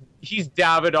 He's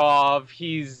Davidoff.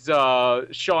 He's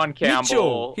Sean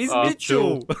Campbell. Mitchell. He's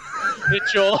Mitchell.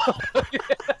 Mitchell.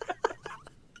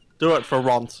 Do it for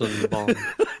Ronson, Bond.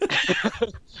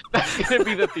 That's going to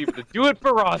be the theme. Do it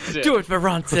for Ronson. Do it for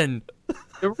Ronson.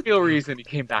 The real reason he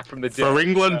came back from the dead. For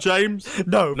England, James?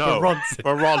 No, for Ronson.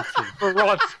 For Ronson. For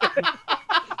Ronson.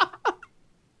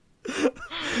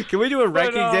 Can we do a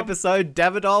rankings episode?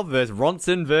 Davidoff versus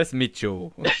Ronson versus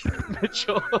Mitchell.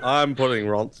 Mitchell. I'm putting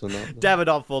Ronson up.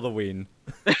 Davidoff for the win.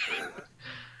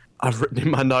 I've written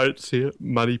in my notes here,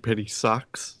 Moneypenny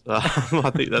sucks.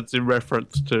 I think that's in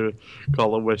reference to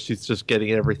Colin where she's just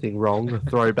getting everything wrong. A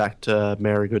throwback to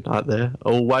Mary Goodnight there.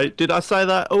 Oh, wait, did I say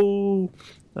that? Oh,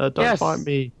 don't fight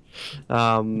me.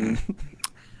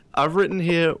 I've written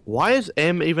here, why is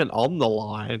M even on the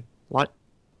line? Like,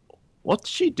 what's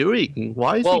she doing?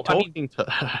 Why is he talking to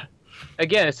her?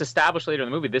 Again, it's established later in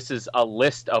the movie, this is a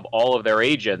list of all of their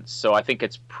agents, so I think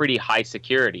it's pretty high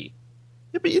security.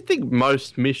 Yeah, but you think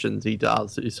most missions he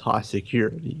does is high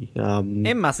security.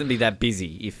 M mustn't be that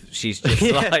busy if she's just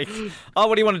like, oh,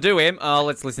 what do you want to do, M? Oh,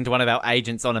 let's listen to one of our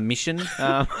agents on a mission.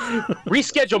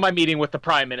 Reschedule my meeting with the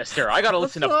Prime Minister. I got to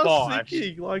listen to Bond.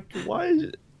 Like, why is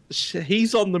it?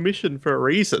 He's on the mission for a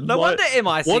reason. No wonder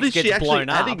MI6 what is gets she actually blown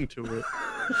up. adding to it?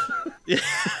 Yeah.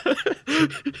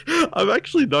 I've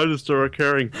actually noticed a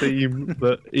recurring theme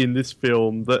in this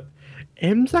film that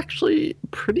M's actually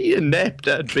pretty inept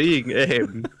at being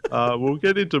M. We'll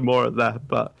get into more of that,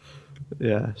 but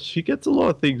yeah, she gets a lot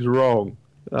of things wrong.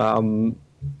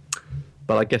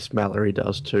 But I guess Mallory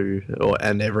does too,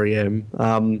 and every M.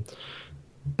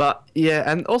 But yeah,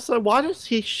 and also, why does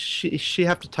she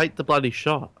have to take the bloody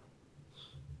shot?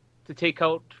 To take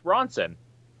out Ronson.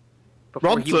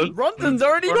 Ronson's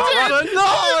already dead. No, not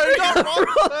Ronson.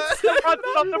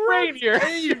 Ronson on the brain here.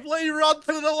 Leave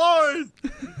Ronson alone.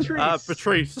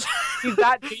 Patrice. He's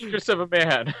that dangerous of a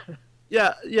man.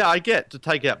 Yeah, I get to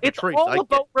take out Patrice. It's all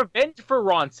about revenge for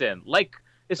Ronson. Like,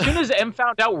 as soon as M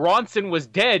found out Ronson was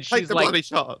dead, she's like, bloody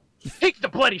shot. Take the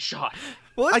bloody shot.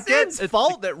 Well, it's M's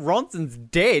fault that Ronson's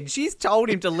dead. She's told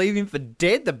him to leave him for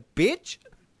dead, the bitch.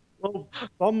 Well,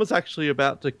 Bond was actually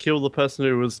about to kill the person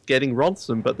who was getting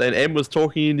Ronson, but then M was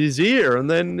talking in his ear, and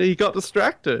then he got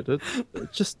distracted.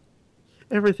 It's just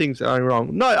everything's going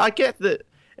wrong. No, I get that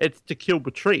it's to kill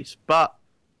Patrice, but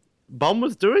Bond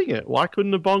was doing it. Why couldn't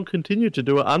the Bond continue to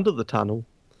do it under the tunnel?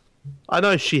 I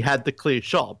know she had the clear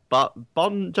shot, but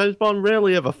James Bond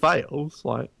rarely ever fails.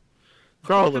 Like,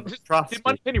 throw a little trust. Did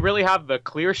Moneypenny really have the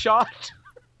clear shot?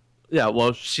 Yeah,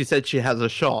 well, she said she has a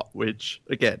shot, which,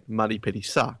 again, Moneypenny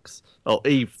sucks. Oh,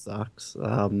 Eve sucks.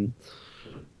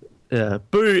 Yeah,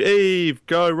 boo, Eve,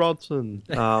 go, Ronson.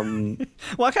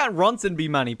 Why can't Ronson be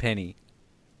Moneypenny?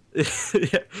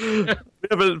 Yeah. I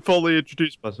haven't fully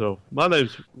introduced myself. My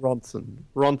name's Ronson.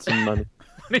 Ronson Money.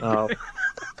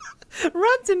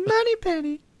 Ronson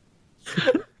Moneypenny.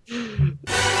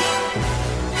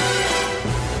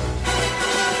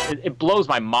 It blows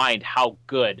my mind how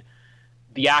good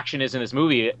the action is in this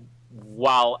movie,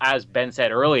 while, as Ben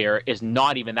said earlier, is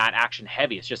not even that action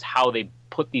heavy. It's just how they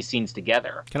put these scenes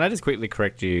together. Can I just quickly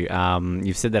correct you?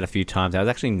 You've said that a few times. It was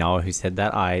actually Noah who said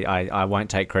that. I won't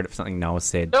take credit for something Noah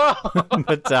said. No!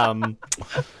 But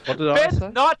What did I Ben's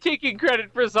say? not taking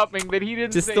credit for something that he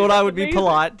didn't just say. thought I That's would be amazing.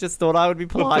 polite. Just thought I would be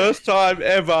The polite. first time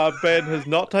ever Ben has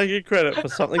not taken credit for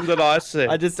something that I said.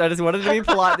 I just wanted to be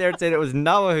polite there and said it was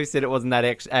Noah who said it wasn't that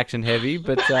action heavy,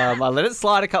 but I let it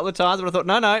slide a couple of times. But I thought,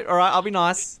 no, all right, I'll be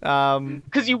nice.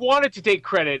 Because you wanted to take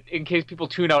credit in case people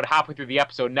tune out halfway through the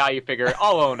episode. Now you figure,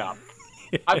 I'll own up.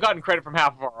 I've gotten credit from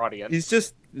half of our audience. He's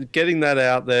just getting that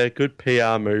out there. Good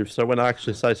PR move. So when I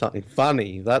actually say something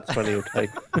funny, that's when he'll take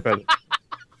credit.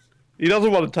 He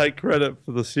doesn't want to take credit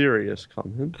for the serious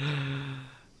comment.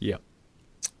 Yep.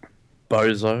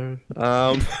 Bozo.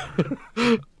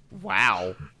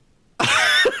 Wow.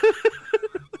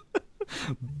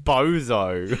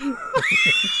 Bozo.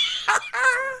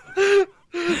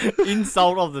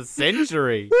 Insult of the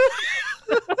century.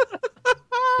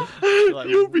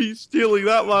 You'll be stealing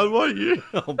that one, won't you?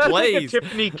 Oh, That's like a please.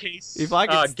 Tiffany case. If I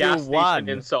could steal gas station one.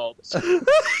 insult.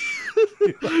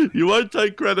 You won't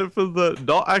take credit for the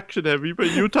not action heavy, but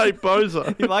you take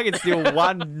Bozo. If I could steal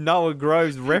one Noah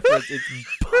Groves reference,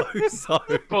 it's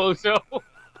Bozo. Bozo.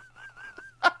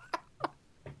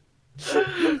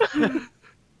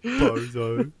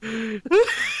 Bozo.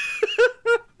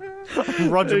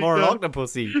 Roger Moore and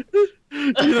Octopussy.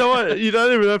 You know what? You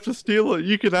don't even have to steal it.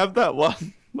 You can have that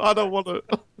one. I don't want it.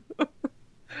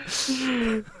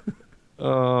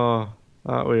 Oh,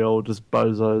 aren't we all just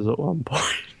bozos at one point?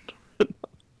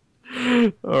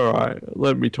 All right,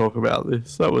 let me talk about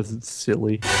this. That was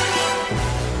silly.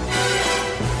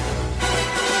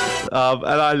 And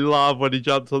I love when he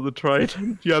jumps on the train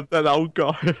and you have that old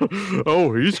guy.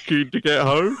 Oh, he's keen to get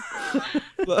home.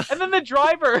 And then the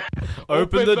driver.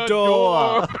 Open the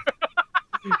door.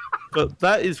 But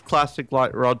that is classic,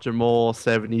 like Roger Moore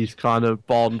 70s kind of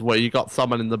Bond, where you got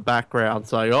someone in the background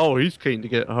saying, "Oh, he's keen to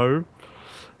get home."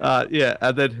 Yeah,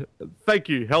 and then thank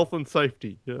you, health and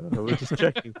safety. Yeah, we're just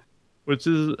checking, which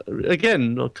is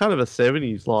again kind of a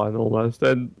 70s line almost.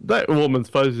 And that woman's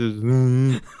face is.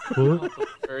 What?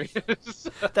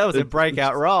 That was a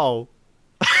breakout role.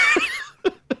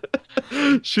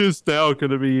 She's now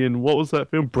going to be in, what was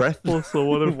that film, Breathless or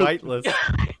whatever? Weightless.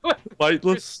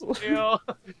 Weightless.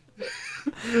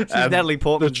 She's Natalie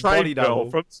Portman's the train body girl double.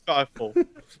 from Skyfall.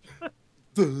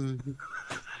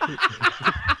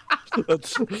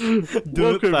 That's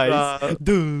welcome, that's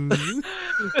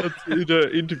in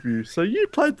an interview. So you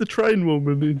played the train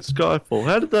woman in Skyfall.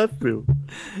 How did that feel?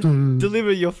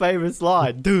 Deliver your famous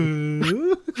line.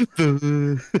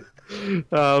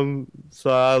 So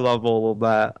I love all of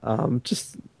that.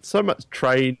 Just so much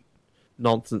train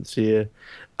nonsense here.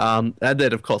 And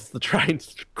then, of course, the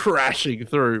train's crashing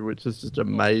through, which is just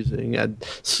amazing and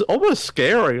almost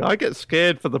scary. I get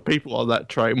scared for the people on that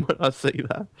train when I see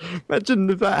that. Imagine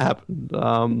if that happened.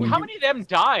 How many of them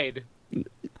died?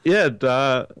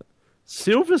 Yeah,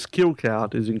 Silver's kill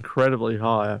count is incredibly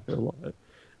high, I feel like.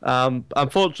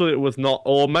 Unfortunately, it was not,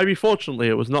 or maybe fortunately,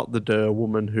 it was not the Durr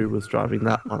woman who was driving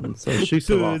that one. So she Durr's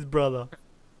survived. brother.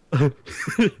 What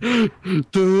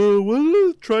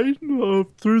a train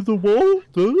through the wall?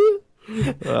 But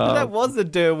that was the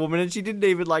Durr woman, and she didn't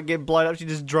even get blown up. She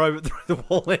just drove it through the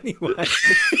wall anyway.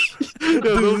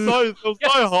 There was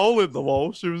no hole in the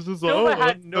wall. She was just like, Silver oh,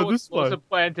 had no this way. explosive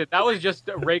planted. That was just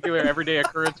a regular everyday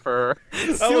occurrence for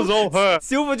her. That was all her.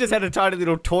 Silver just had a tiny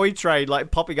little toy train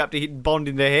popping up to hit Bond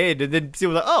in the head, and then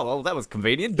Silver was like, oh, well, that was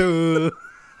convenient. Duh.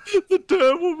 The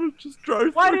Durr woman just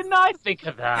drove. Why didn't I think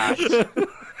of that?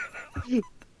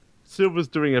 Silver's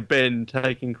doing a bend,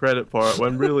 taking credit for it,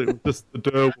 when really it was just the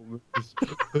Durr woman.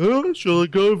 Just, shall I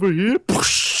go over here?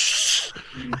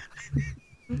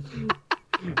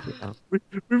 We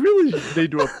really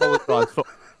need to apologise for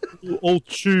all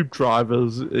tube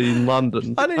drivers in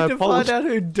London. I need to find out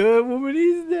who Durr woman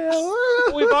is now.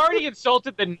 We've already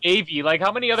insulted the Navy.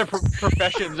 How many other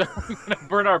professions are we going to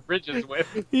burn our bridges with?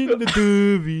 In the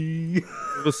Derby.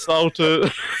 We've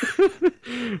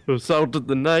assaulted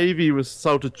the Navy, we've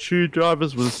assaulted tube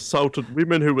drivers, we've assaulted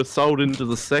women who were sold into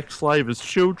the sex slave as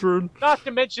children. Not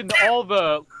to mention all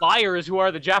the liars who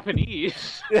are the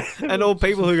Japanese. And all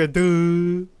people who go,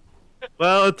 duh.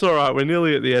 Well, it's all right. We're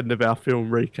nearly at the end of our film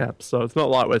recap, so it's not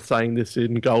like we're saying this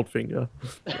in Goldfinger.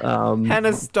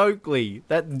 Hannah Stokely,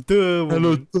 that Durr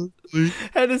woman.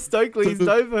 Hannah Stokely is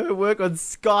known for her work on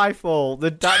Skyfall,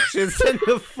 The Duchess, and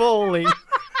The Falling.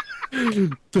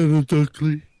 Hannah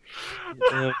Stokely.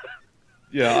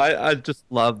 Yeah, I just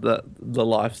love the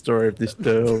life story of this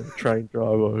girl train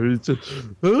driver who's just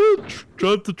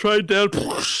drive the train down.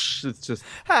 It's just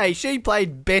Hey, she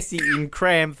played Bessie in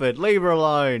Cranford. Leave her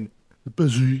alone.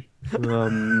 busy.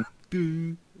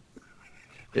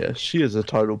 Yeah, she is a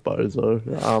total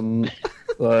bozo.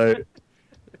 So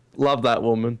love that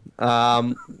woman.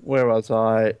 Where was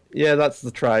I? Yeah, that's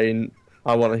the train.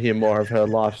 I want to hear more of her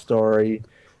life story.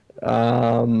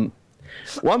 One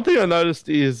thing I noticed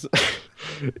is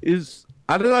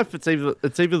I don't know if it's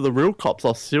either the real cops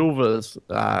or Silver's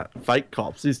fake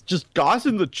cops. Is just guys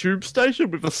in the tube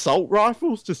station with assault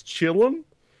rifles just chilling.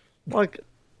 Like,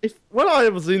 when I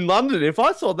was in London, if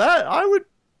I saw that, I would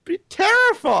be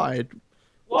terrified.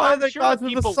 Why are there guys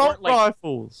with assault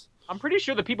rifles? I'm pretty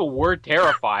sure the people were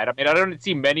terrified. I mean, I don't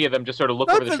see many of them just sort of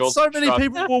look over the shoulder. So many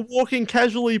people were walking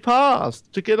casually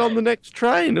past to get on the next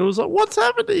train. It was like, what's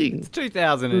happening? It's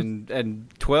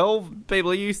 2012.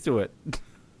 People are used to it.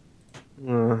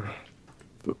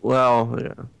 Well,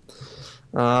 yeah.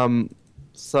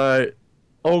 So,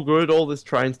 all good. All this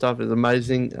train stuff is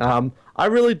amazing. I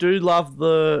really do love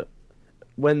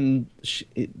when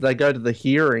they go to the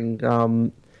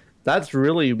hearing. That's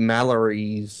really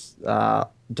Mallory's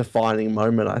defining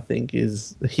moment, I think,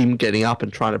 is him getting up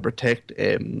and trying to protect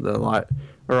M. They're like,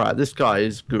 all right, this guy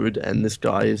is good and this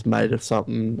guy is made of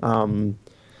something.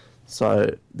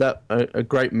 So that a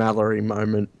great Mallory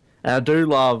moment. And I do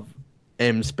love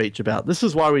M's speech about this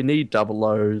is why we need double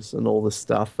O's and all this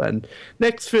stuff. And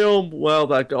next film, well,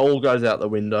 that all goes out the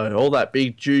window. All that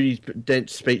big Judy Dench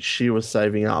speech she was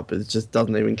saving up, it just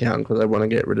doesn't even count because they want to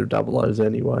get rid of double O's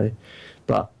anyway.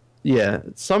 But yeah,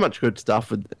 so much good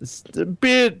stuff. It's a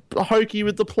bit hokey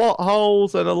with the plot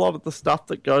holes and a lot of the stuff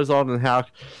that goes on and how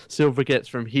Silver gets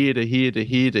from here to here to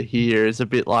here to here is a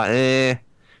bit like,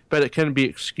 but it can be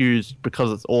excused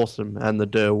because it's awesome and the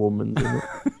Durr woman's in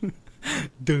it.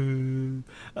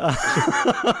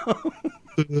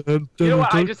 You know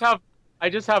what? I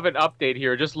just have an update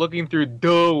here. Just looking through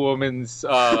the woman's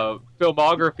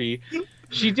filmography,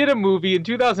 she did a movie in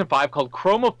 2005 called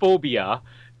Chromophobia,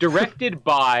 directed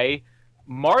by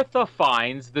Martha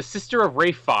Fiennes, the sister of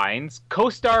Ralph Fiennes,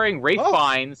 co-starring Ralph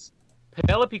Fiennes,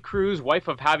 Penelope Cruz, wife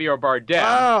of Javier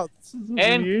Bardem,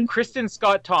 and Kristen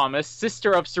Scott Thomas,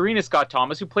 sister of Serena Scott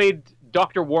Thomas, who played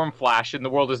Dr. Warmflash in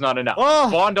The World Is Not Enough.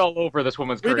 Bond all over this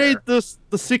woman's career. We need the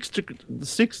six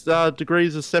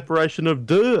degrees of separation of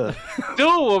Durr.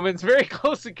 Durr woman's very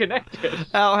closely connected.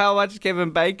 How much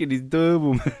Kevin Bacon is Durr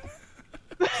woman?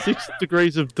 6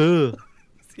 degrees of Durr.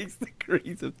 6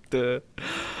 degrees of Durr.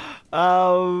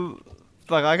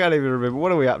 Fuck, I can't even remember.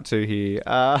 What are we up to here?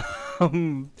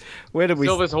 Where did we?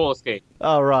 Silver's whole escape.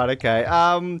 Oh right, okay.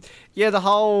 Yeah, the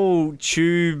whole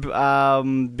tube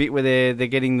bit where they're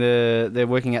getting they're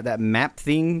working out that map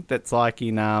thing. That's like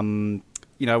in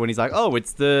you know, when he's like, oh,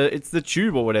 it's the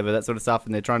tube or whatever, that sort of stuff,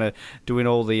 and they're trying to do in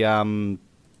all the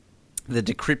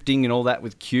decrypting and all that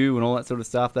with Q and all that sort of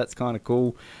stuff. That's kind of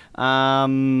cool.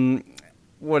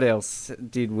 What else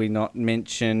did we not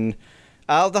mention?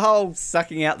 The whole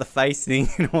sucking out the face thing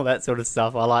and all that sort of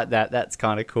stuff. I like that. That's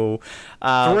kind of cool.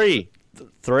 3.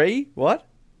 3? What?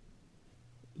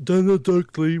 Daniel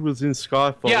Oakley was in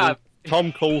Skyfall. Yeah.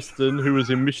 Tom Colston, who was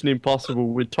in Mission Impossible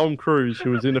with Tom Cruise,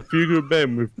 who was in A Few Good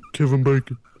Men with Kevin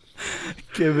Bacon.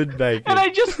 Kevin Bacon. And I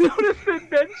just noticed that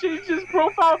Ben changed his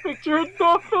profile picture and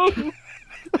nothing.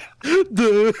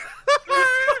 Duh.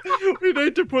 We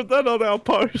need to put that on our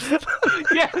post.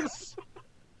 Yes.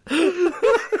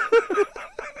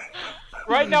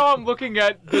 Right now I'm looking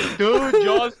at the Duh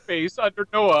Jaws face under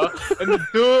Noah and the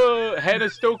Duh Hannah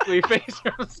Stokely face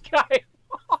from Sky.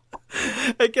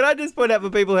 Hey, can I just point out for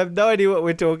people who have no idea what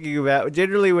we're talking about?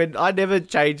 Generally, when I never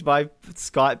change my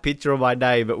Skype picture or my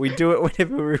name, but we do it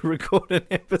whenever we record an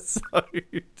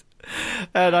episode.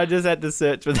 And I just had to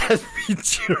search for that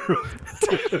picture of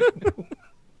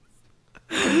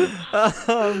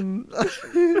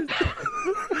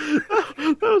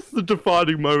That was the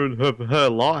defining moment of her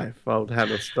life, old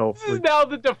Hannah Stokely. This is now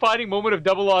the defining moment of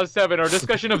 007, our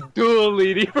discussion of Duh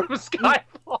Lady from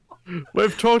Skyfall.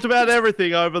 We've talked about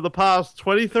everything over the past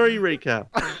 23 recap.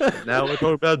 Now we're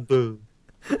talking about Duh.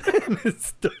 Hannah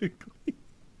Stokely.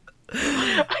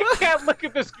 I can't look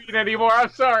at the screen anymore, I'm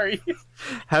sorry.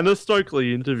 Hannah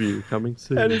Stokely interview coming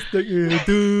soon. Hannah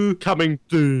Stokely. Coming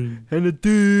soon. Hannah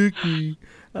Stokely.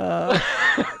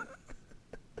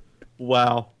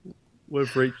 Wow.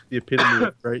 We've reached the epitome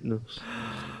of greatness.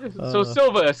 So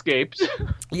Silva escapes.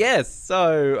 Yes,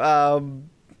 so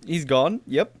he's gone.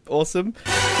 Yep, awesome.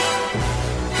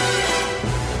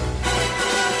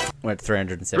 We're at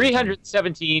 317.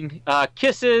 317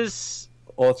 kisses,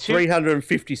 Or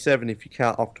 357 if you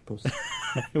count Octopus.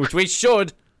 Which we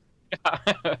should.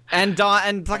 And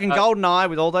fucking GoldenEye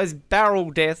with all those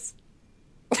barrel deaths.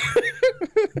 On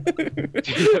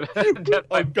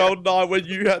GoldenEye when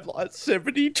you had like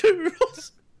 72.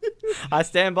 I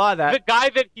stand by that.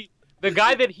 The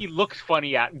guy that he looks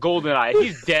funny at, GoldenEye,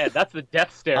 he's dead. That's the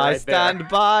death stare I right stand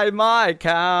by my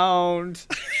count.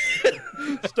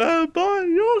 Stand by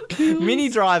your kill. Mini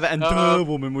Driver and Durr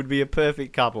Woman would be a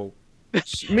perfect couple.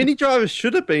 Mini Driver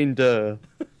should have been Durr.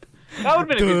 That would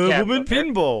have been a good Durr cameo. Woman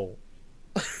pinball.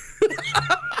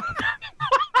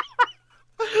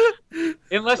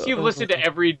 Unless you've listened to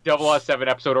every 007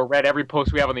 episode or read every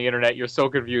post we have on the internet, you're so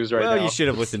confused right now. Well, you should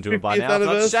have listened to it by 50th now.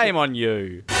 anniversary. Shame on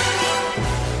you.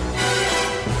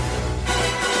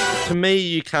 To me,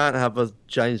 you can't have a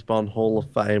James Bond Hall of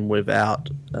Fame without,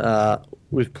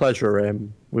 with pleasure,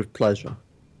 with pleasure.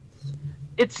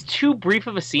 It's too brief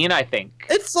of a scene, I think.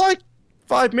 It's like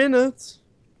 5 minutes.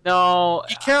 No.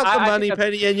 You count the money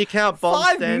penny and you count Bond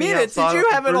 5 standing minutes? Did outside you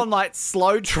of have the it group. on like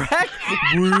slow track?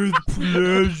 With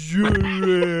pleasure.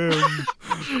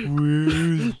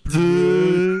 With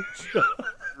pleasure.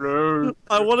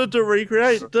 I wanted to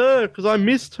recreate Durr because I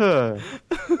missed her.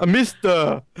 I missed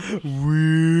her.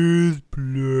 With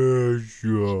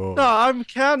pleasure. No, I'm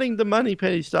counting the money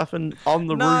penny stuff and on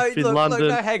the roof in London.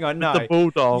 No, hang on, no. with the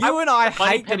bulldog. You and I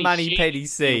Money hate the penny money shaving penny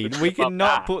scene. We Love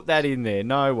cannot that. put that in there.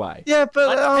 No way. Yeah,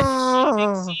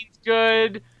 but Scene's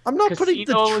good. I'm not putting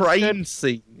Casino the was train good.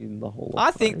 scene in the Hall of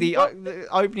I think Fame. the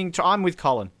opening. I'm with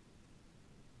Colin.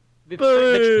 The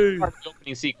Boo. part of the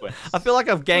opening sequence. I feel like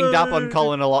I've ganged up on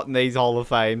Colin a lot in these Hall of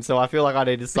Fame, so I feel like I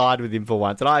need to side with him for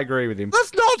once, and I agree with him.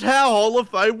 That's not how Hall of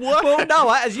Fame works. Well, no,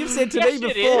 as you've said to Yes, me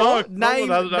it before, is. name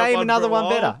another one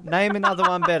better. Name another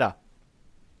one better.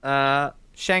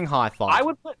 Shanghai Five. I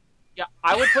would put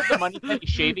the money penny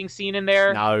shaving scene in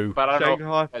there. No. But I don't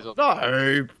Shanghai. know.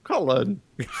 No, Colin.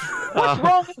 What's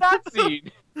wrong with that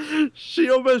scene? She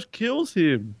almost kills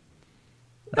him.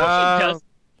 No, she does.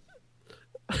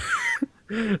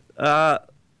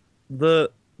 The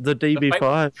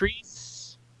DB5.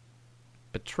 Patrice.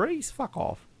 Patrice, fuck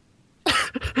off.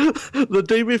 The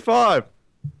DB5.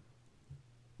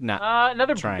 Nah.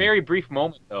 Another Train. very brief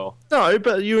moment, though. No,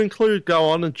 but you include go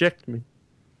on, eject me.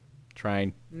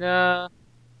 Train. Nah.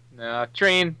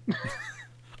 Train.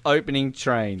 Opening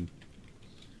train.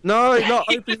 No, not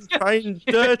open train,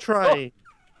 Durr train.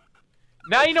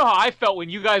 Now you know how I felt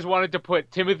when you guys wanted to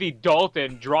put Timothy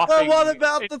Dalton dropping. Well, what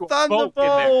about the into a boat in there.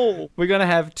 Thunderball? We're gonna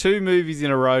have 2 movies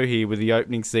in a row here with the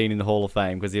opening scene in the Hall of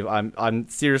Fame. Because if I'm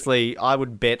seriously, I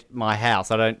would bet my house.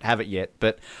 I don't have it yet,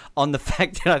 but on the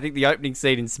fact that I think the opening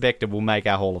scene in Spectre will make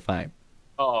our Hall of Fame.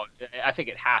 Oh, I think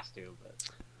it has to. But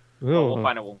Oh, we'll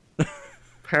find it.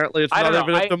 apparently, it's I not don't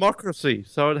know, even a democracy,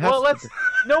 so it has Well, to. let's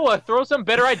Noah throw some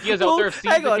better ideas out there of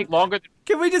scenes hang that on. take longer than.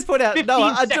 Can we just put out, 15 no,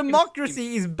 a seconds.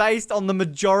 democracy is based on the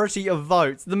majority of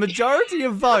votes. The majority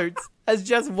of votes has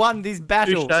just won this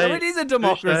battle. Touche. So it is a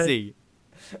democracy.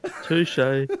 Touche.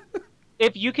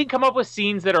 If you can come up with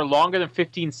scenes that are longer than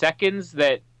 15 seconds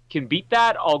that can beat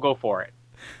that, I'll go for it.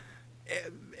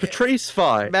 Patrice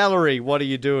fight. Mallory, what are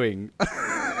you doing?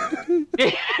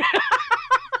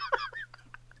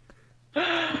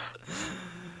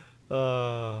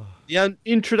 The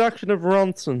introduction of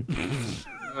Ronson.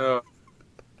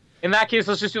 In that case,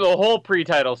 let's just do the whole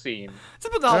pre-title scene. Let's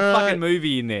put the whole fucking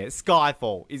movie in there.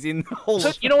 Skyfall is in the whole.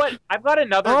 So, you know what? I've got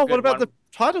another. Oh, good what about one. the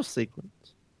title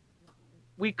sequence?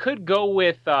 We could go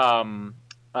with the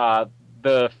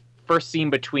first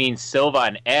scene between Silva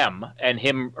and M, and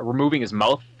him removing his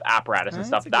mouth apparatus and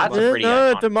stuff. That's a pretty.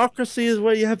 No, iconic. democracy is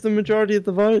where you have the majority of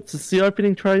the votes. It's the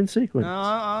opening train sequence.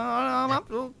 I'm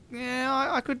up. Yeah,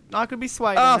 I could be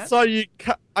swayed. Ah, on that. so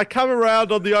I come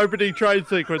around on the opening train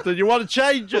sequence, and you want to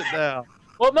change it now?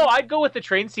 Well, no, I'd go with the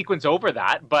train sequence over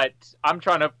that, but I'm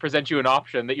trying to present you an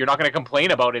option that you're not going to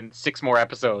complain about in 6 more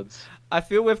episodes. I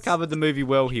feel we've covered the movie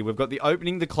well here. We've got the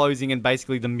opening, the closing, and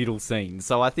basically the middle scene.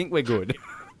 So I think we're good.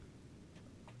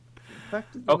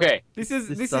 Okay. This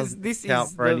is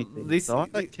count for anything. this. So I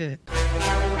don't care.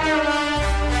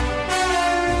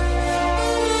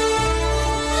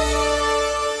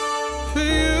 For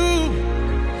you,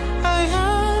 I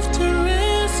have to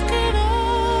risk it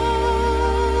all.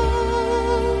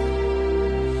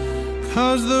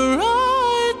 'Cause the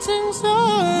writing's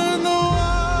on the wall.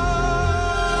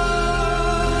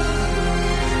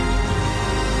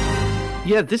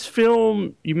 Yeah, this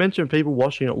film, you mentioned people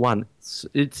watching it once.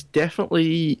 It's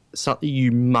definitely something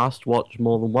you must watch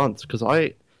more than once, because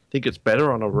I think it's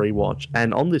better on a rewatch.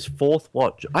 And on this 4th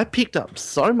watch, I picked up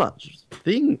so much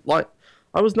thing. Like,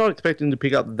 I was not expecting to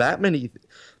pick up that many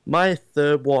My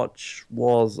third watch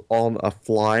was on a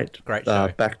flight Great show.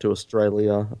 back to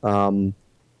Australia.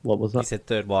 What was You that? said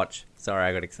third watch. Sorry,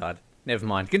 I got excited. Never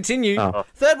mind. Continue. Oh.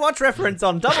 Third watch reference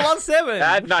on 007.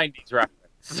 Bad 90s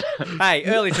reference. Hey,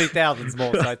 early 2000s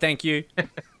more so. Thank you.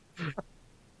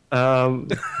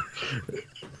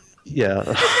 Yeah.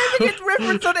 It gets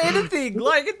referenced on anything.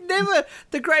 Like, it never.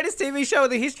 The greatest TV show in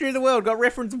the history of the world got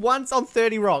referenced once on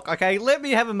 30 Rock. Okay, let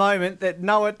me have a moment that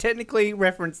Noah technically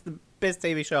referenced the best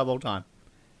TV show of all time.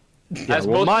 As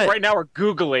most people right now are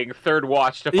Googling Third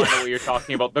Watch to find out what you're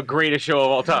talking about. The greatest show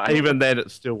of all time. Even then, it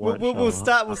still won't. We'll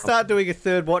start doing a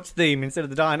third watch theme instead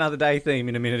of the Die Another Day theme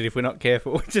in a minute if we're not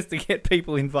careful, just to get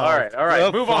people involved. All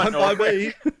right. Move on. Fine by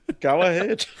me. Go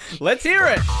ahead. Let's hear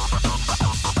it.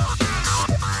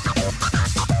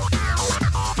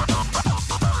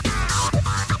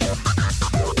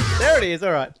 There it is.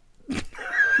 All right.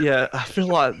 Yeah, I feel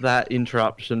like that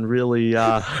interruption really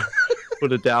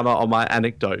put a downer on my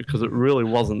anecdote because it really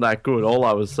wasn't that good. All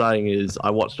I was saying is I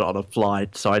watched it on a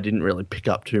flight, so I didn't really pick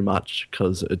up too much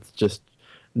because it's just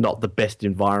not the best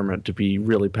environment to be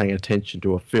really paying attention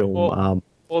to a film. Well,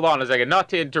 hold on a second. Not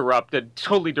to interrupt and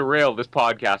totally derail this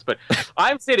podcast, but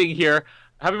I'm sitting here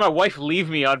having my wife leave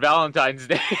me on Valentine's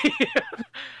Day,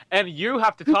 and you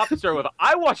have to top the story with,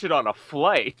 I watched it on a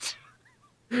flight.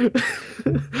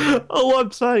 All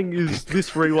I'm saying is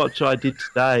this rewatch I did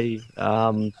today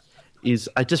is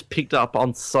I just picked up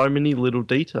on so many little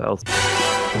details.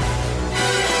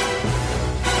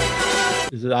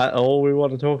 Is that all we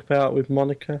want to talk about with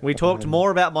Monica? We talked more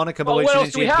about Monica Well, Bellucci what than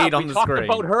else do she we have? appeared on We the talked screen.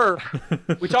 about her.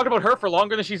 We talked about her for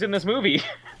longer than she's in this movie.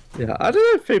 Yeah, I don't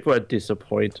know if people are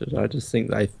disappointed. I just think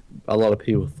a lot of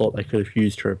people thought they could have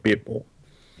used her a bit more.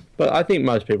 But I think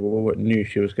most people knew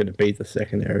she was going to be the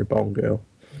secondary Bond girl.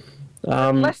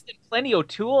 Less than Plenty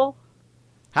O'Toole.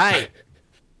 Hey,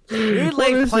 you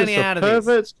leave Plenty out of this.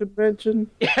 Perverts convention?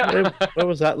 Yeah. Where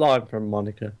was that line from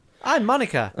Monica? I'm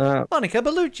Monica. Monica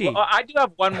Bellucci. Well, I do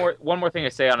have one more thing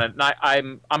to say on it.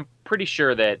 And I'm pretty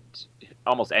sure that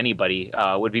almost anybody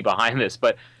would be behind this,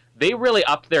 but they really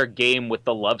upped their game with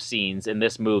the love scenes in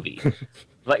this movie.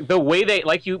 Like the way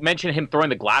like you mentioned, him throwing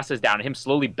the glasses down, and him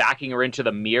slowly backing her into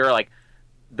the mirror, like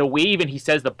the way even he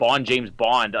says the Bond, James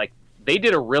Bond, like they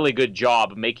did a really good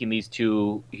job of making these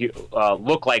two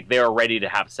look like they were ready to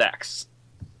have sex.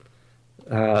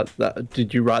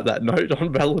 Did you write that note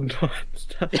on Valentine's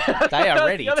Day? They are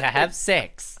ready to have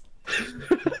sex.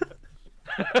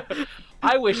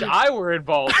 I wish I were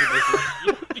involved in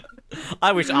this.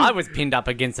 I wish I was pinned up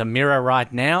against a mirror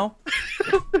right now.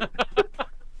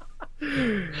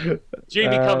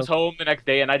 Jamie comes home the next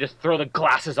day, and I just throw the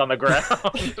glasses on the ground.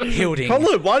 Hilding.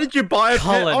 Colin, why did you buy a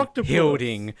pet octopus?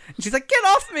 Hilding. And she's like, get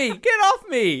off me! Get off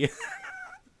me!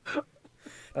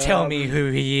 Tell me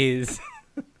who he is.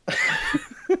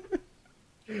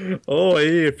 Oh,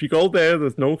 hey, if you go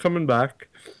there's no coming back.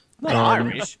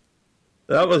 Irish.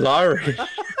 That was Irish.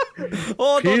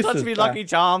 Oh, don't Pierce touch is me, back. Lucky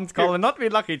Charms, Colin. Not me,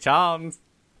 Lucky Charms.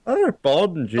 I don't know,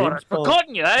 Bond and James Bond.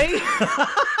 Forgotten you, eh?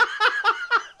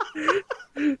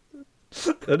 I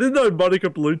didn't know Monica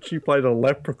Bellucci played a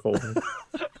leprechaun.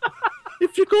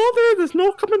 If you go there's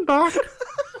no coming back.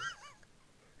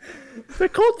 They're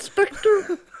called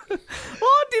Spectre.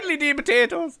 Oh, diddly dee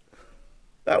potatoes.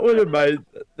 That would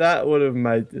have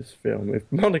made this film if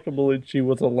Monica Bellucci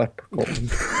was a leprechaun.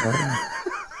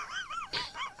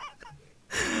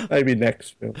 Maybe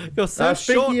next film. You're so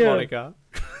short, Monica.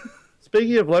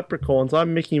 Speaking of leprechauns,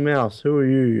 I'm Mickey Mouse. Who are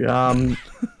you?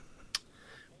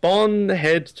 Bond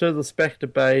heads to the Spectre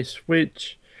base,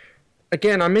 which,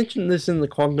 again, I mentioned this in the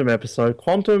Quantum episode.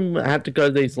 Quantum had to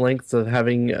go these lengths of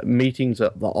having meetings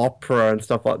at the opera and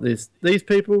stuff like this. These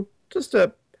people, just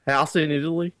a house in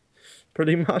Italy,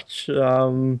 pretty much.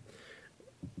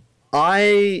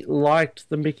 I liked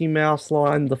the Mickey Mouse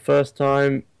line the first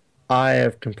time. I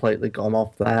have completely gone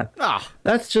off that.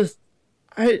 That's just...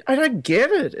 I don't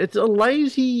get it. It's a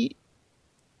lazy...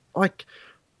 Like...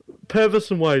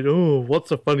 Purvis and Wade, oh,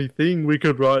 what's a funny thing we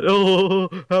could write? Oh,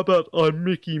 how about I'm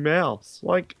Mickey Mouse?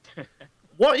 Like,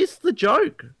 what is the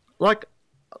joke? Like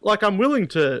I'm willing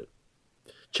to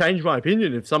change my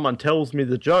opinion if someone tells me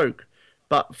the joke,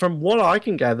 but from what I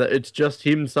can gather, it's just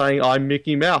him saying I'm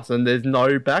Mickey Mouse and there's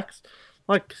no backs.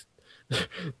 Like,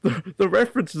 the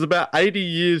reference is about 80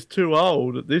 years too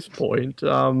old at this point.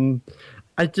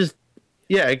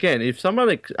 Yeah, again, if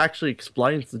someone actually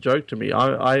explains the joke to me,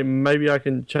 I maybe I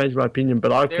can change my opinion,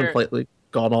 but I've completely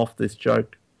gone off this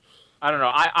joke. I don't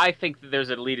know. I think that there's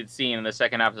a deleted scene in the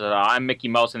second episode. I'm Mickey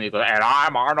Mouse, and he goes, and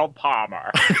I'm Arnold Palmer.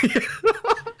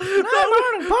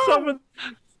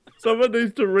 Someone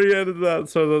needs to re-edit that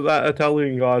so that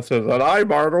Italian guy says, and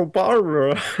I'm Arnold Palmer.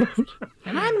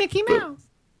 And I'm Mickey Mouse.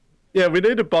 Yeah, we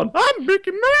need a Bond. I'm Mickey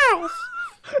Mouse.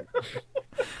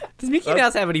 Does Mickey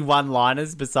Mouse have any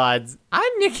one-liners besides,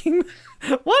 I'm Mickey Mouse?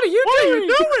 What are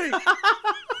you doing?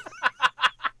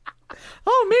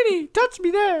 Oh, Minnie, touch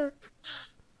me there.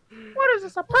 What is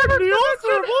this, a permanent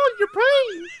author of all your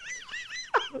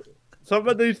pain?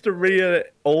 Someone needs to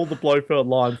re-edit all the Blofeld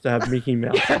lines to have Mickey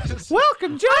Mouse. Yes.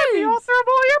 Welcome, James. I'm the author of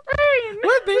all your pain.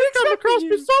 We've been Come across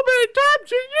me so many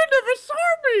times and you never saw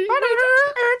me. My name's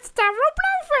Ernst Stavro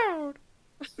Blofeld.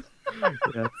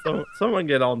 Yeah, so, someone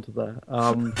get on to that.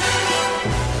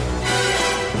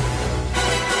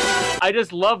 I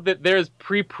just love that there's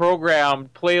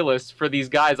pre-programmed playlists for these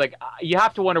guys. Like, you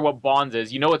have to wonder what Bond's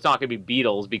is. You know it's not going to be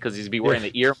Beatles because he's be wearing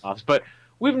the earmuffs. But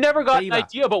we've never got an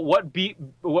idea about what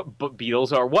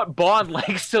Beatles are, what Bond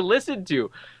likes to listen to.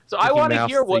 So I want to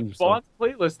hear what Bond's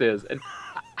playlist is. And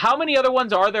how many other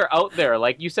ones are there out there?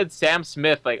 Like you said, Sam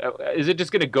Smith. Like, is it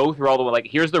just going to go through all the like?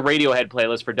 Here's the Radiohead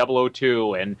playlist for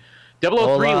 002 and 003.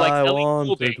 All like I Ellie wanted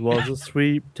Goulding. was a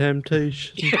sweet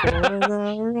temptation.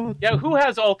 Yeah, who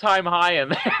has All Time High in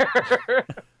there?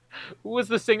 Who was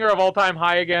the singer of All Time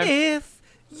High again? If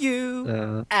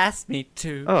you ask me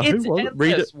to. Oh, It's who was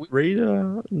endless. it?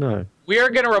 Rita? No. We are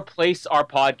going to replace our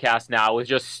podcast now with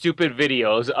just stupid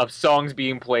videos of songs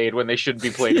being played when they shouldn't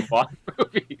be played in Bond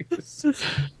movies.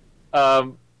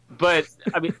 But,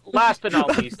 I mean, last but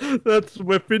not least...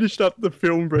 We're finished up the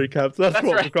film recaps. That's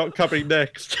what right. we've got coming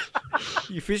next.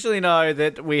 You officially know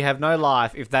that we have no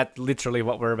life if that's literally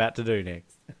what we're about to do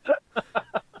next.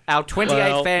 Our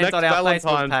 28 fans next on our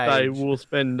Valentine's Facebook page. Day, we'll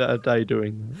spend a day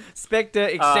doing that. Spectre,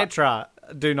 etc.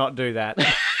 Do not do that.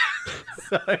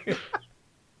 So...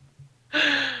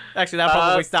 Actually, they'll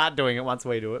probably start doing it once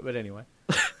we do it, but anyway.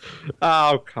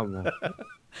 Oh, come on.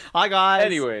 Hi, guys.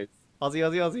 Anyways. Aussie,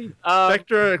 Aussie, Aussie.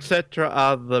 Spectre, etc.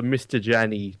 are the Mr.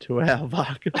 Janny to our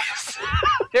Vargas.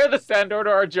 They're the Sandor to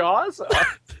our Jaws?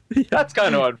 That's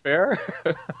kind of unfair.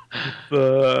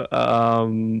 The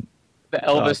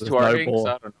Elvis to our Hinks?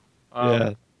 I don't know.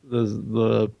 Yeah,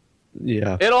 there's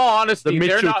yeah. In all honesty, The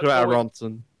they're Mitchell not to our going,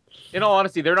 Ronson. in all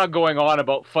honesty, they're not going on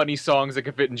about funny songs that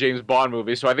could fit in James Bond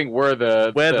movies, so I think we're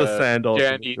the Sandor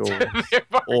Janny to to their their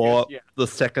Vargas, or yeah. the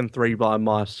second Three Blind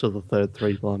Mice to the third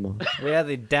Three Blind Mice. We are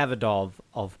the Davidoff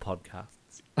of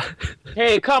podcasts.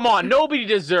 Hey, come on. Nobody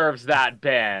deserves that,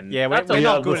 Ben. Yeah, That's we're a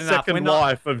not lot. good the enough. second We're not-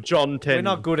 wife of John Tenney. We're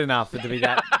not good enough to be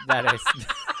that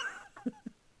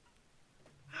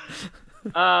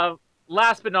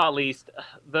Last but not least,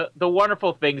 the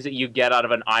wonderful things that you get out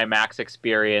of an IMAX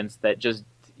experience that just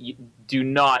do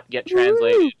not get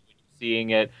translated when you're seeing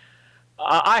it.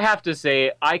 I have to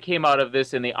say, I came out of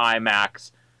this in the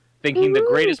IMAX thinking the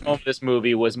greatest moment of this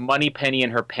movie was Moneypenny in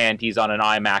her panties on an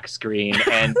IMAX screen,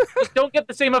 and you don't get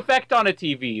the same effect on a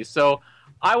TV. So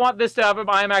I want this to have an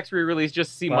IMAX re-release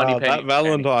just to see Moneypenny. That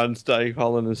Valentine's Day,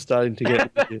 Colin, is starting to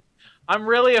get... I'm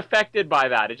really affected by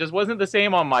that. It just wasn't the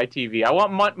same on my TV. I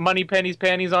want Moneypenny's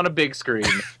panties on a big screen.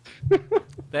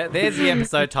 There's the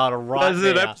episode title right There's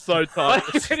there. an episode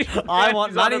title. I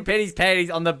want Moneypenny's panties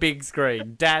on the big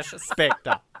screen. Dash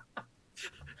Spectre.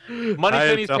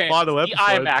 Moneypenny's our panties, final the episode.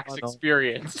 IMAX Why not?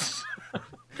 experience.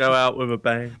 Go out with a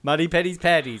bang. Moneypenny's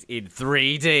panties in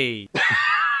 3D.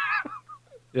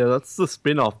 Yeah, that's the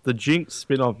spin-off. The Jinx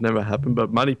spin-off never happened,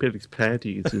 but Moneypenny's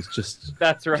Panties is just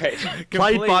That's right.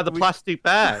 played by the Complete- plastic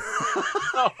bag.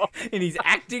 In his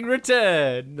acting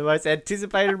return. The most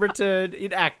anticipated return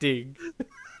in acting.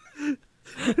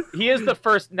 He is the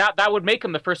first. Now that would make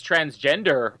him the first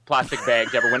transgender plastic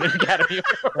bag to ever win an Academy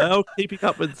Award. Well, keeping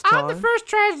up with its time. I'm the first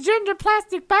transgender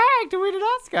plastic bag to win an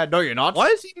Oscar. No, you're not. Why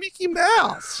is he Mickey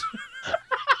Mouse?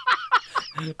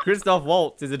 Christoph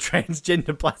Waltz is a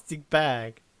transgender plastic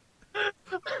bag.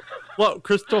 What,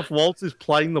 Christoph Waltz is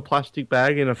playing the plastic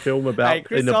bag in a film about, Hey, in a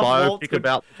Christoph biopic Waltz could-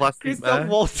 about the plastic Christoph bag?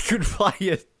 Waltz could play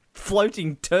a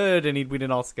floating turd and he'd win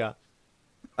an Oscar.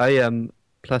 I am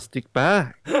plastic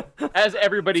bag. As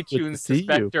everybody Good to tunes see to you.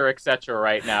 Spectre, etc.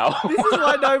 right now. This is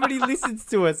why nobody listens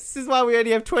to us. This is why we only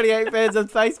have 28 fans on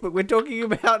Facebook. We're talking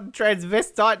about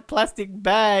transvestite plastic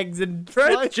bags and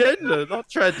Transgender, not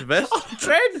transvestite.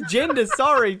 transgender.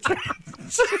 Sorry,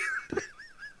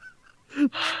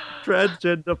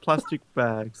 Transgender plastic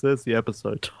bags. There's the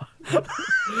episode title.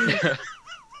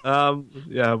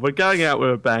 Yeah, we're going out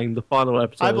with a bang. The final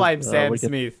episode. I blame Sam we can-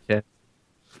 Smith.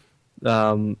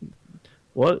 Yeah.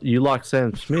 What? You like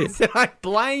Sam Smith? I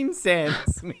blame Sam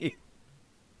Smith.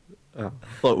 Oh,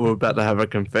 thought we were about to have a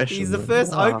confession. He's the then.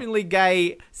 first Ah. openly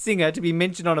gay singer to be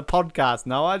mentioned on a podcast.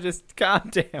 Noah, just calm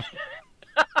down.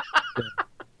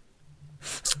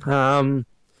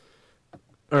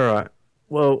 All right.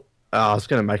 Well, I was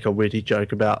going to make a witty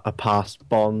joke about a past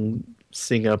Bond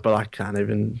singer, but I can't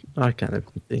even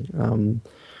think.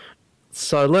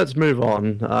 So let's move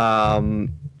on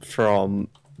from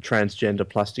transgender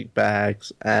plastic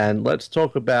bags, and let's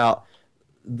talk about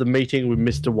the meeting with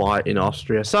Mr. White in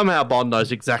Austria. Somehow Bond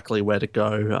knows exactly where to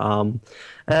go.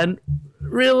 And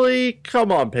really,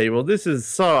 come on, people, this is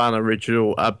so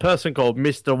unoriginal. A person called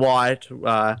Mr. White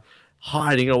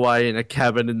hiding away in a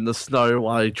cabin in the snow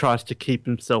while he tries to keep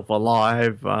himself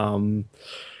alive.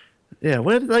 Yeah,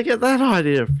 where did they get that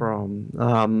idea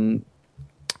from?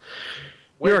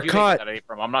 Where You're did you a kite. get that idea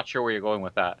from? I'm not sure where you're going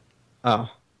with that. Oh,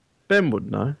 Ben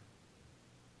would know.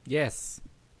 Yes.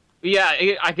 Yeah,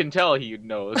 I can tell he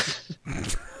knows.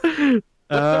 What's the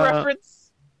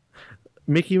reference?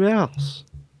 Mickey Mouse.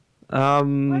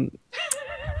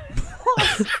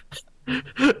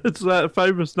 It's that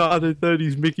famous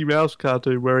 1930s Mickey Mouse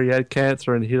cartoon where he had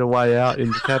cancer and hid a way out in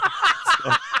the cabin.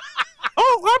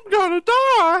 Oh, I'm gonna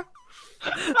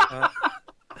die!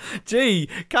 Gee,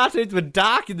 cartoons were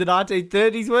dark in the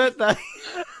 1930s, weren't they?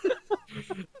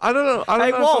 I don't know.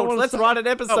 Hey, Walt, let's write an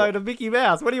episode of Mickey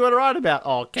Mouse. What do you want to write about?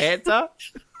 Oh, cancer?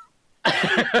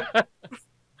 I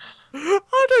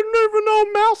didn't even know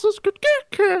mouses could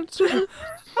get cancer. I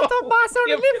thought mice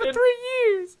only lived for 3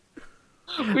 years.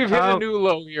 We've hit a new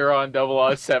low here on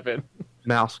 007.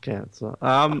 Mouse cancer.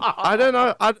 I don't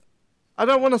know. I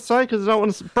don't want to say because I don't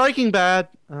want to. Breaking Bad.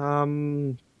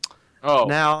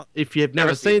 Now, if you've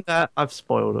never seen that, I've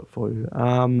spoiled it for you.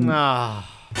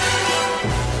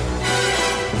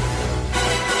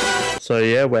 So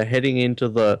yeah, we're heading into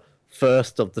the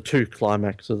first of the two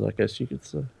climaxes, I guess you could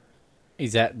say.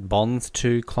 Is that Bond's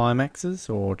two climaxes,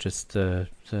 or just I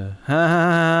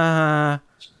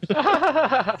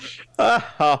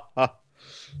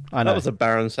know. That was a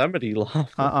Baron Samedi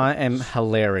laugh. I am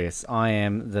hilarious. I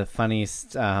am the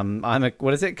funniest. I'm a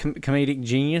comedic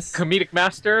genius, comedic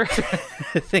master.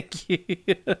 Thank you.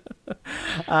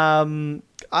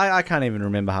 I can't even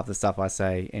remember half the stuff I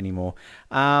say anymore.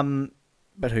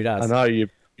 But who does? I know you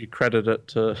credit it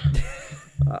to.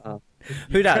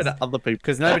 Who does? Other people.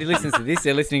 Because nobody listens to this.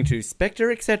 They're listening to Spectre,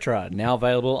 etc. Now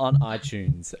available on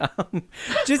iTunes.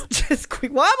 Just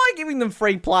quick. Why am I giving them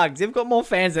free plugs? They've got more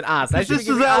fans than us. This is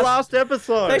our last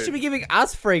episode. They should be giving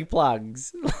us free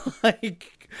plugs.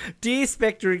 Like, dear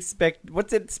Spectre,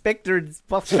 what's it? Spectre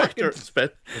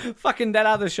fucking that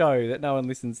other show that no one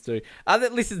listens to.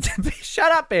 That listens to.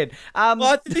 Shut up, Ben. Well,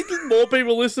 I think more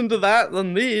people listen to that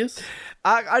than this.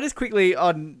 I just quickly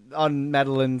on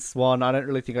Madeline Swan. I don't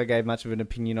really think I gave much of an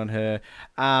opinion on her.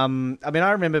 I mean,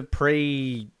 I remember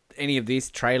pre any of this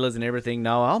trailers and everything.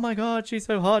 No, oh my god, she's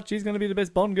so hot. She's going to be the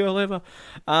best Bond girl ever.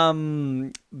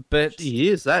 But she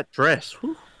is that dress.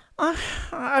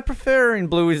 I prefer her in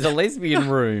Blue Is a Lesbian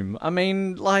Room. I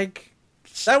mean, like.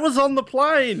 That was on the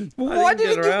plane. Why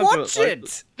didn't you watch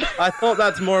it? I thought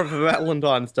that's more of a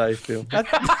Valentine's Day film.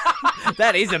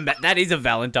 That is a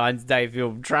Valentine's Day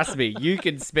film. Trust me, you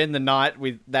can spend the night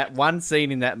with that one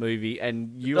scene in that movie,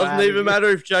 and you doesn't even matter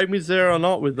if Jamie's there or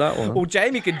not with that one. Well,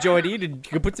 Jamie could join in and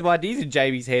you could put some ideas in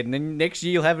Jamie's head, and then next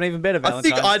year you'll have an even better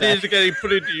Valentine's Day. I think ideas are getting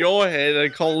put into your head,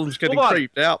 and Colin's getting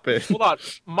creeped out, Ben. Hold on,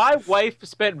 my wife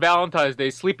spent Valentine's Day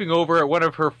sleeping over at one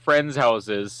of her friends'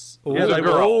 houses. Yeah, they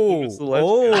were all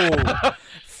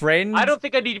Friend. I don't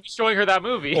think I need to be showing her that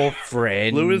movie. Or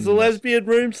Friend. Blue Is a Lesbian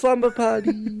Room slumber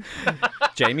party.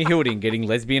 Jamie Hilding getting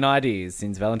lesbian ideas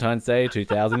since Valentine's Day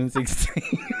 2016.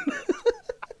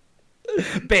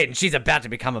 Ben, she's about to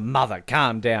become a mother.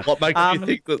 Calm down. What makes you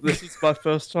think that this is my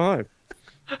first time?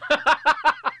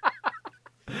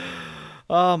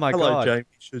 Oh my god. Jamie.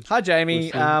 Hi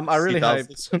Jamie. I really hope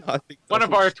one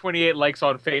of our 28 likes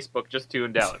on Facebook just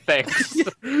tuned out. Thanks.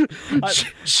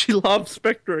 she loves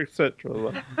Spectre,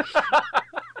 etc.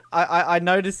 I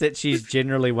noticed that she's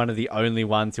generally one of the only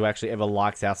ones who actually ever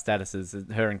likes our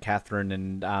statuses. Her and Catherine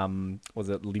and was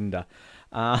it Linda?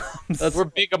 We're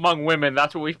big among women.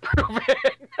 That's what we've proven.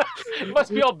 It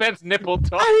must be all Ben's nipple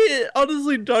talk. I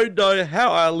honestly don't know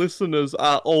how our listeners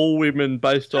are all women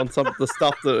based on some of the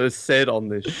stuff that is said on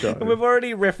this show. We've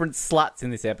already referenced sluts in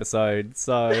this episode,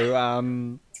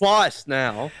 so twice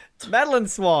now. Madeline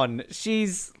Swan,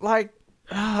 she's like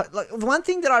the one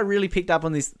thing that I really picked up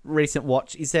on this recent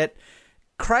watch is that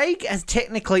Craig has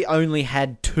technically only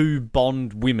had 2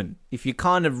 Bond women. If you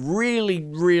kind of really,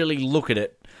 really look at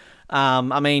it.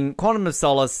 I mean, Quantum of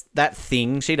Solace, that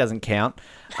thing, she doesn't count.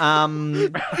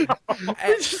 Women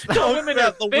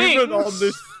on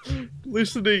this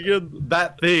listening in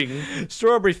that thing.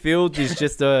 Strawberry Fields is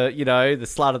just the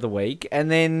slut of the week. And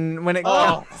then when it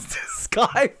comes to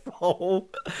Skyfall.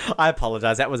 I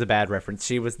apologize. That was a bad reference.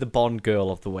 She was the Bond girl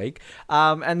of the week.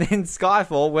 And then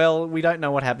Skyfall, well, we don't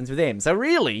know what happens with them. So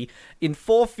really, in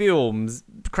 4 films,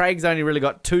 Craig's only really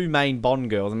got 2 main Bond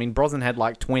girls. I mean, Brosnan had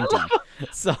like 20.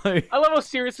 So I love how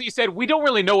seriously you said, we don't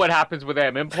really know what happens with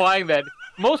them, implying that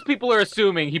most people are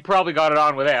assuming he probably got it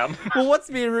on with M. Well, what's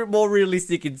more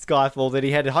realistic in Skyfall, that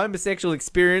he had a homosexual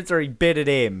experience or he bedded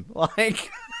M? Like,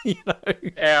 you know.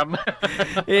 M.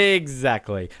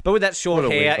 Exactly. But with that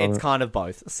short hair, it's kind of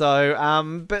both. So,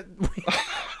 but...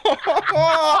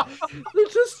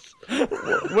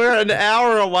 We're an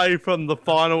hour away from the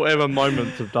final ever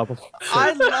moments of Double.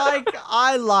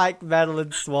 I like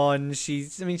Madeline Swan.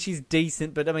 She's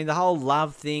decent, but I mean the whole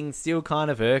love thing still kind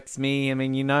of irks me. I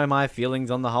mean, you know my feelings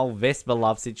on the whole Vesper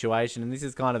love situation, and this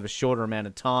is kind of a shorter amount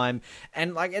of time.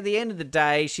 And like at the end of the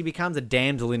day, she becomes a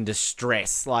damsel in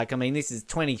distress. Like, I mean, this is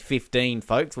 2015,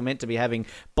 folks. We're meant to be having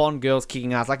Bond girls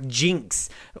kicking ass. Like Jinx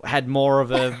had more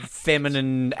of a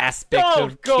feminine aspect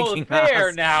of kicking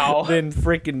ass now than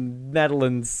freaking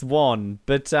Madeline Swan.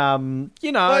 But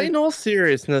you know, but in all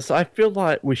seriousness, I feel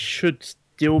like we should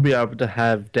still be able to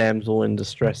have damsel in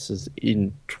distresses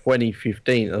in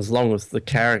 2015 as long as the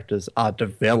characters are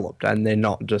developed and they're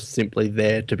not just simply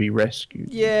there to be rescued.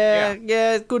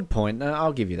 Yeah, good point.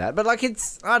 I'll give you that. But like,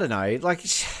 it's, I don't know, like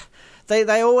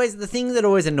they always, the thing that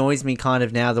always annoys me kind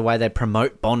of now, the way they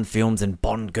promote Bond films and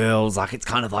Bond girls, like it's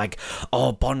kind of like,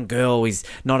 oh, Bond girl is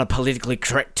not a politically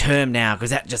correct term now because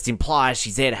that just implies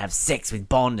she's there to have sex with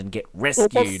Bond and get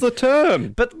rescued. Well, what's the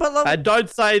term? But like, and don't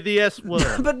say the S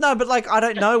word. but like I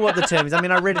don't know what the term is. I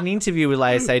mean, I read an interview with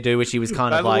Lea Seydoux where she was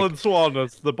kind of like, Madeline Swan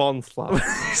is the Bond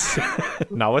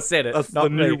slut. Noah said it. That's not the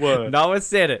new me. word. Noah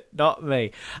said it, not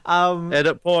me.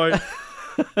 Edit point.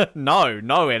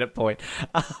 No edit point.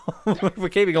 We're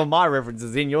keeping all my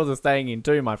references in. Yours are staying in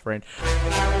too, my friend.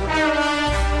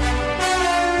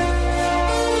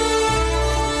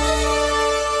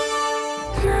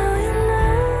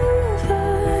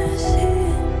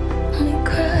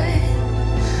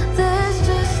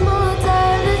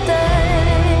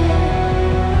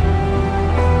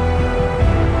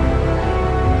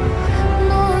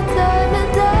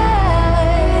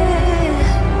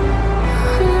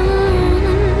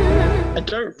 I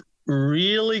don't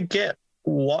really get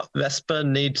what Vesper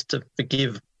needs to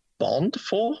forgive Bond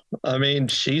for. I mean,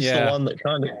 she's the one that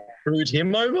kind of screwed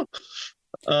him over.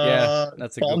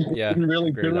 That's a Bond good. Yeah, didn't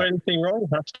really do anything wrong.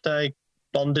 Hashtag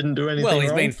Bond didn't do anything Well, wrong.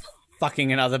 he's been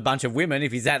fucking another bunch of women.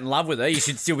 If he's that in love with her, you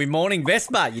should still be mourning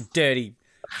Vesper, you dirty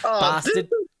bastard.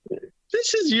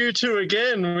 This is you two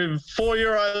again with 4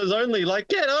 Your Eyes Only. Like,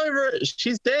 get over it.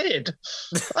 She's dead.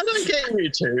 I don't get you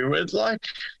two. It's like,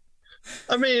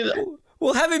 I mean...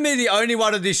 Well, having me the only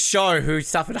one of this show who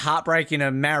suffered heartbreak in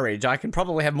a marriage, I can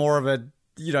probably have more of a,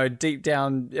 you know, deep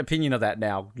down opinion of that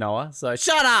now, Noah. So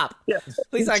shut up. Yeah.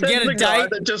 At least I get a the guy date.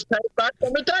 that just came back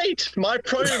on a date. My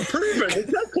pro improvement,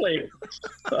 exactly.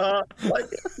 Like,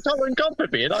 Colin, God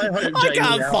forbid. I hope I Jamie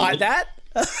can't fight outlives- that.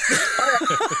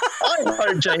 I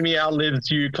hope Jamie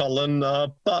outlives you, Colin.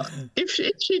 But if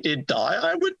she did die,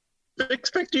 I would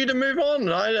expect you to move on.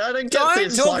 I don't get Don't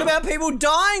this. talk about people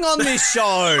dying on this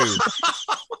show.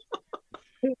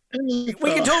 We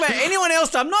can talk about anyone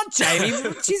else. I'm not Jamie.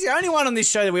 She's the only one on this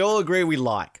show that we all agree we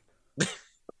like.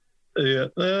 Yeah,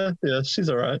 she's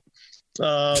all right. Boo,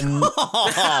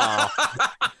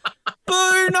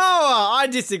 Noah. I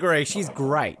disagree. She's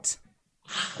great.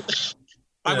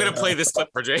 I'm going to play this clip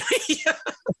for Jamie.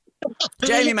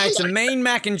 Jamie makes a mean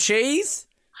mac and cheese,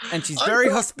 and she's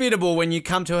very hospitable when you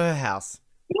come to her house.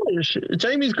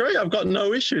 Jamie's great. I've got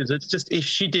no issues. It's just if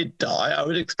she did die, I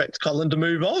would expect Colin to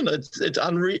move on. It's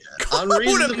unreasonable.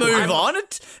 Wouldn't move on.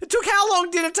 It took how long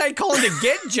did it take Colin to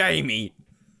get Jamie?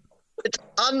 It's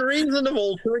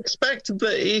unreasonable to expect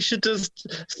that he should just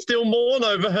still mourn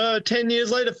over her 10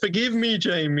 years later. Forgive me,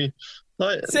 Jamie.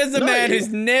 Like, Says the man who's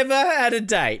never had a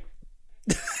date.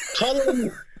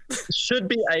 Colin should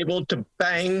be able to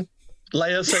bang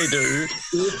Lea Seydoux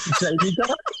if Jamie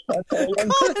dies. That's all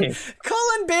I'm saying.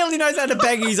 Colin barely knows how to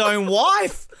bang his own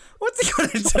wife. What's he going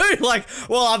to do? Like,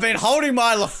 well, I've been holding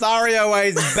my Lothario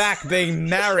ways back being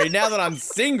married. Now that I'm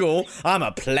single, I'm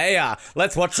a player.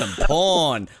 Let's watch some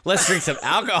porn. Let's drink some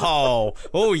alcohol.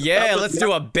 Oh, yeah, let's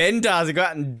do a bender and go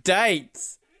out and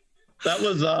dates. That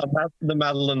was the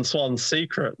Madeline Swan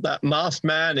secret. That masked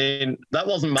man that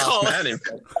wasn't masked man in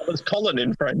French. That was Colin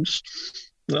in French.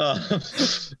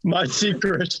 My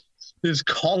secret is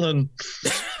Colin.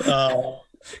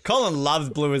 Colin loves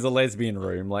Blue as a lesbian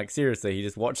room. Like, seriously, he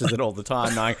just watches it all the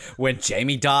time, knowing when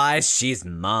Jamie dies, she's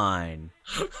mine.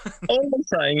 All I'm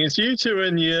saying is you two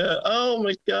and oh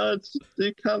my God,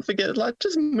 you can't forget. Like,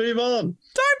 just move on.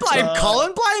 Don't blame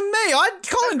Colin, blame me.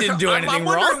 Colin didn't do anything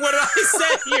wrong. What did I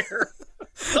say here?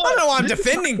 I don't know why I'm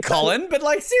defending Colin, but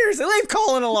like, seriously, leave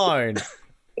Colin alone.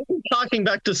 Harking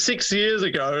back to 6 years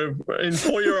ago in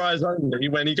For Your Eyes Only,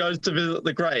 when he goes to visit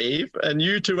the grave, and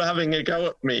you two are having a go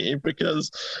at me because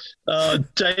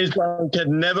James Bond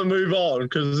can never move on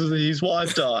because his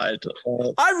wife died.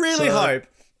 I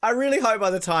really hope by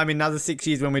the time in another 6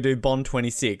 years when we do Bond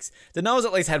 26 that Noah's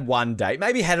at least had one date,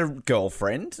 maybe had a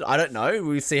girlfriend. I don't know.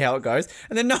 We'll see how it goes.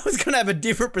 And then Noah's going to have a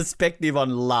different perspective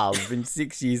on love in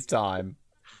 6 years' time.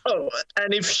 Oh,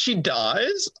 and if she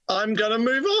dies, I'm going to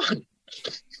move on.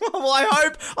 Well,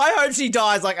 I hope she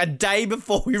dies like a day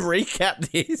before we recap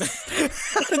this.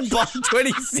 Bond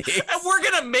 26. And we're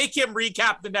going to make him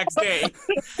recap the next day.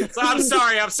 So I'm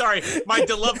sorry. My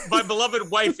beloved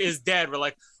wife is dead. We're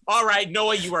like, all right,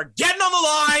 Noah, you are getting on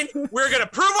the line. We're going to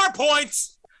prove our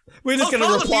points. We're just going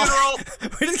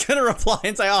to reply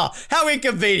and say, oh, how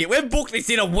inconvenient. We booked this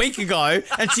in a week ago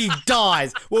and she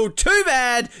dies. Well, too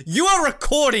bad. You are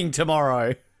recording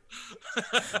tomorrow.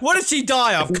 What did she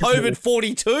die of?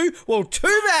 COVID-42? Well,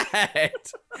 too bad.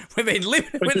 We've been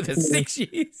living with it for 6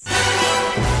 years.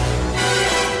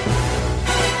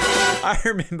 I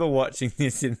remember watching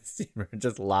this in the cinema and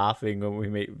just laughing when we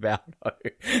meet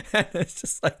Valdo. And it's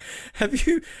just like, have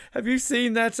you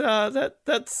seen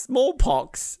that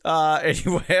smallpox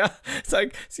anywhere? It's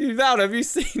like, excuse me, Valdo, have you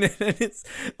seen it? And it's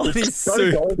on his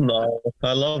suit. So golden,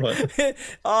 I love it.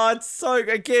 Oh, it's so,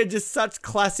 again, just such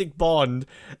classic Bond.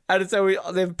 And so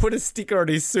they've put a sticker on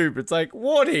his soup. It's like,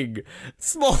 warning,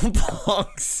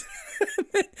 smallpox.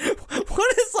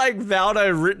 What is like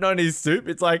Valdo written on his soup?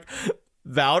 It's like,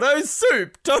 Valdo's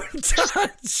soup, don't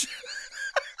touch.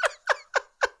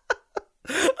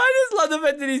 I just love the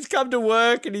fact that he's come to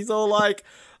work and he's all like,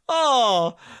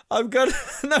 oh, I've got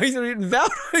no, he's written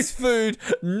Valdo's food,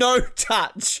 no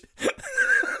touch.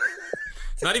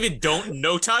 Not even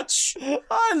no touch.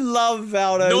 I love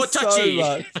Valdo no so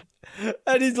much.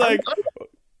 And he's like,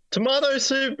 tomato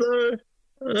soup though.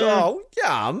 Oh,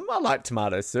 yum. I like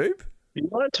tomato soup. You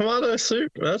like tomato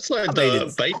soup? That's like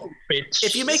the basic bitch.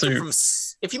 If you make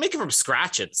it from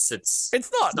scratch, it's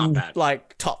not bad.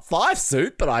 Like top 5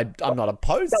 soup, but I'm not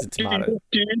opposed to tomato.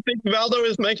 Do you think Valdo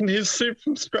is making his soup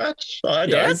from scratch? I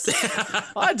don't.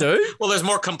 I do. Well, there's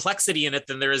more complexity in it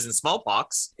than there is in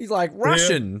smallpox. He's like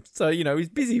Russian, so he's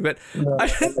busy. But I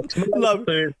just love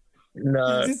soup.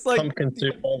 No, just like, pumpkin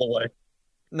soup all the way.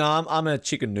 No, I'm a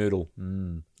chicken noodle.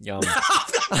 Yum.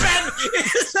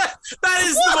 That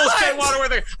is the most Ben Waterworth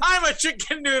thing. I'm a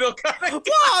chicken noodle kind of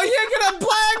guy. Wow, you're gonna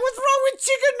blag? What's wrong with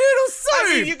chicken noodle soup?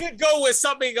 I mean, you could go with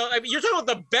something. I mean, you're talking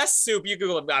about the best soup. You could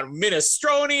go with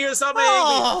minestrone or something.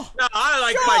 Oh, no, I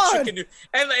like my chicken noodle.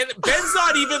 And Ben's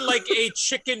not even like a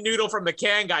chicken noodle from the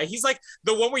can guy. He's like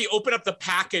the one where you open up the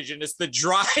package and it's the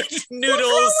dried noodles. What's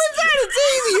wrong with that? It's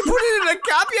easy. You put it in a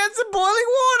cup. You add some boiling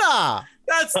water.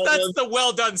 That's the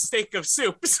well done steak of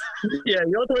soups. Yeah,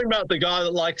 you're talking about the guy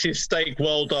that likes his steak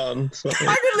well done. So. I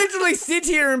could literally sit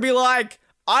here and be like,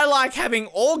 I like having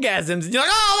orgasms. And you're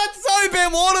like, oh, that's so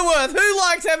Ben Waterworth. Who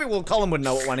likes having... Well, Colin wouldn't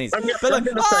know what one is. I'm going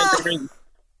to say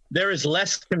there is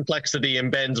less complexity in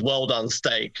Ben's well done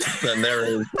steak than there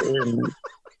is in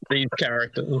these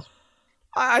characters.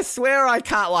 I swear I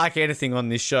can't like anything on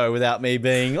this show without me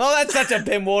being, oh, that's such a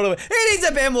Ben Waterworth. It is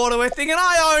a Ben Waterworth thing, and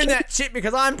I own that shit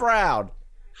because I'm proud.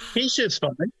 Quiche is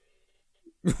fine.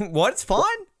 What's fine?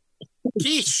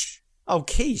 Quiche. Oh,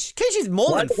 quiche. Quiche is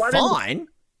more than fine.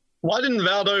 Why didn't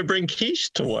Valdo bring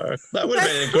quiche to work? That would have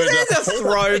been a good... There's a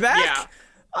throwback. Yeah.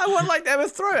 I would like to have a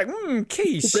throwback.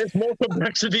 Quiche. There's more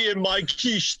complexity in my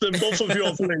quiche than both of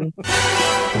your things.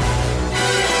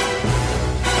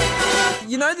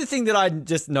 You know, the thing that I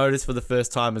just noticed for the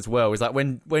first time as well is like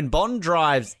when Bond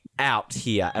drives out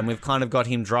here and we've kind of got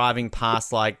him driving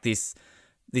past like this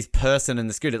person in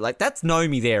the scooter, like that's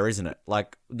Nomi there, isn't it?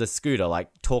 Like the scooter, like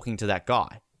talking to that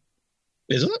guy.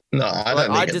 Is it? No, I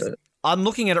don't think it. I'm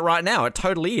looking at it right now. It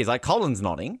totally is. Like Colin's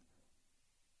nodding.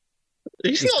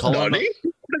 He's not nodding.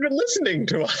 He's not even listening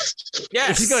to us. Yeah,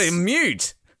 he's got him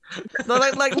mute. No,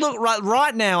 like look,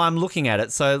 right now I'm looking at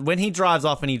it. So when he drives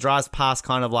off and he drives past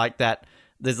kind of like that,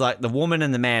 there's like the woman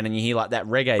and the man and you hear like that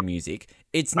reggae music.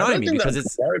 It's Nomi because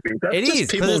it's... It is.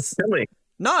 People silly.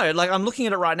 No, like I'm looking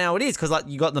at it right now. It is because like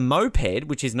you got the moped,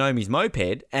 which is Nomi's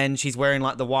moped, and she's wearing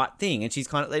like the white thing, and she's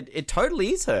kind of it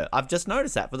totally is her. I've just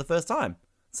noticed that for the first time.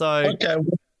 So okay,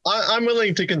 I'm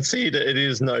willing to concede it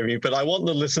is Nomi, but I want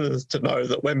the listeners to know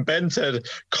that when Ben said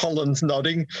Colin's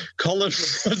nodding, Colin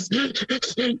was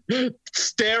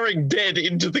staring dead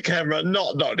into the camera,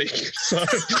 not nodding. So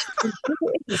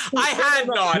I had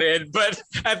nodded, but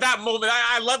at that moment,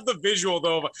 I love the visual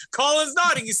though. Colin's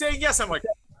nodding. He's saying yes. I'm like,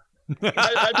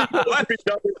 I just want to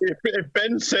know if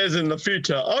Ben says in the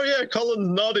future, "Oh yeah, Colin's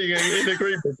nodding in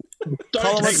agreement."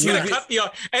 Don't take that. Cut the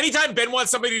anytime Ben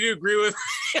wants somebody to agree with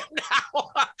him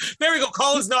now. There we go.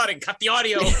 Colin's nodding. Cut the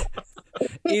audio.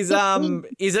 Is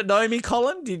it Nomi,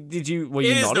 Colin? Did you were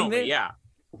you nodding Nomi, there? yeah.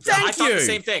 Thank you. I thought the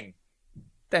same thing.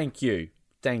 Thank you.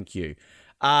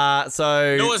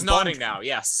 So Noah's nodding now.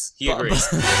 Yes, he agrees.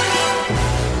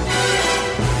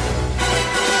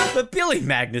 But Billy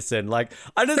Magnuson, like,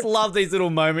 I just love these little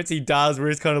moments he does where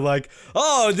he's kind of like,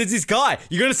 oh, there's this guy.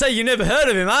 You're going to say you never heard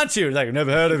of him, aren't you? It's like, I've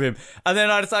never heard of him. And then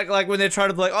I just like when they're trying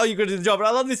to be like, oh, you're going to do the job. And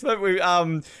I love this moment where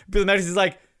Billy Magnuson's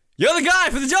like, you're the guy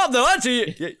for the job, though, aren't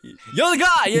you? You're the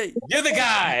guy. You're the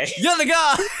guy. You're the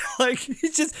guy. Like,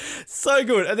 it's just so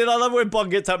good. And then I love when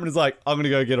Bond gets up and is like, I'm going to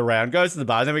go get around, goes to the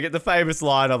bar. And then we get the famous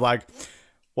line of like,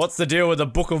 what's the deal with the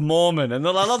Book of Mormon? And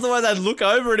then I love the way they look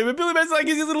over at him. And Billy Magnusson like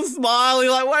gives his little smile. He's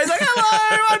like,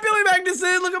 hello, I'm Billy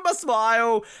Magnuson. Look at my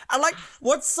smile. And like,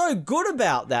 what's so good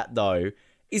about that though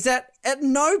is that at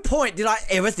no point did I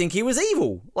ever think he was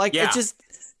evil. Like, it just,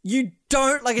 you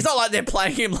don't, like, it's not like they're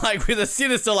playing him like with a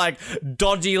sinister, like,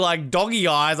 dodgy, like, doggy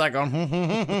eyes, like,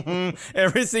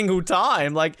 every single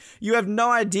time. Like, you have no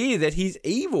idea that he's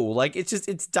evil. Like, it's just,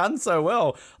 it's done so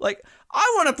well. Like,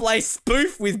 I want to play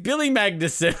spoof with Billy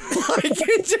Magnuson. Like,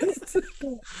 it just...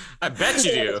 I bet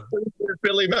you do.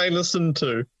 Billy Magnuson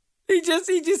too. He just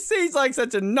seems like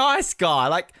such a nice guy.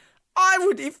 Like, I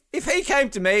would, if he came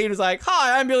to me and was like,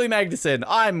 hi, I'm Billy Magnuson.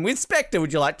 I'm with Spectre.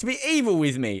 Would you like to be evil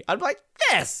with me? I'd be like,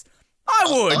 yes, I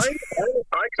would.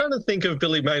 I kind of think of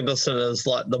Billy Magnuson as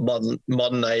like the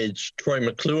modern age Troy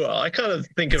McClure. I kind of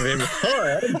think of him,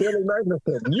 hi, I'm Billy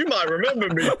Magnuson. You might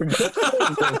remember me from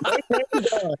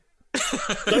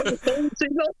don't see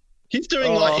that? He's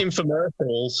doing like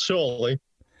infomercials, surely.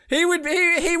 He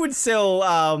would sell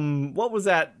what was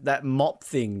that mop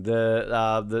thing,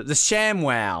 the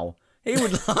ShamWow. He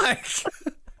would like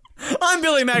I'm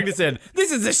Billy Magnuson.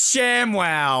 This is a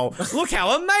ShamWow. Look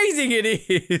how amazing it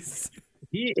is.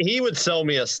 He would sell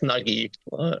me a Snuggie.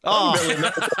 I'm in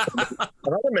a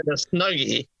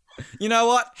Snuggie. You know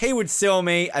what? He would sell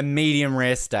me a medium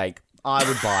rare steak. I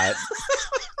would buy it.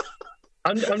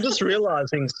 I'm just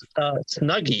realizing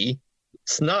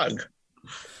snug.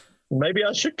 Maybe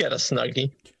I should get a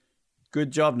Snuggie.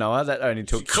 Good job, Noah. That only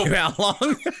took you how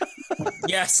long?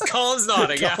 Yes, Colin's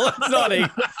nodding. Colin's nodding.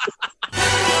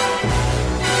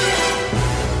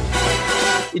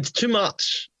 It's too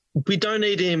much. We don't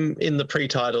need him in the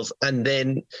pre-titles, and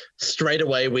then straight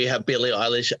away we have Billie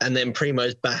Eilish, and then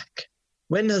Primo's back.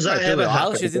 When has that ever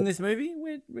happened? Billie Eilish is in this movie?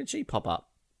 Where'd she pop up?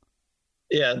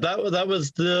 Yeah, that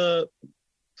was the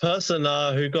person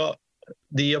who got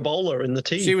the Ebola in the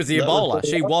team. She was the Ebola.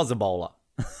 She was Ebola.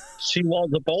 She was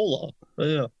Ebola.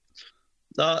 Yeah.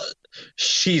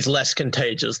 She's less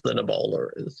contagious than Ebola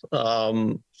is.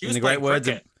 In the great words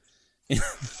of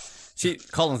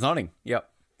Colin's nodding. Yep.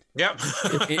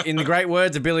 in the great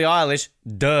words of Billie Eilish,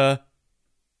 duh.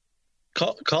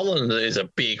 Colin is a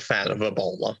big fan of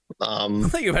Ebola. I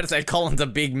thought you were about to say Colin's a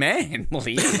big man. Well,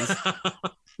 he is.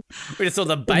 We just saw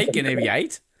the bacon he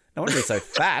ate. No wonder he's so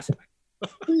fat.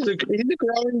 He's a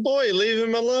growing boy. Leave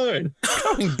him alone.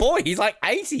 Growing boy? He's like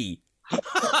 80.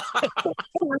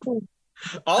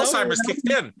 Alzheimer's kicked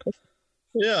in.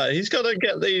 Yeah, he's got to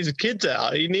get these kids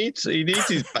out. He needs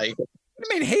his bacon. I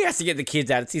mean, he has to get the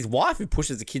kids out. It's his wife who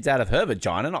pushes the kids out of her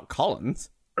vagina, not Colin's.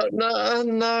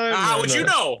 No. How would you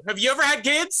know? Have you ever had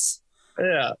kids?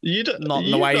 Yeah, you don't. Not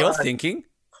in the way you're thinking.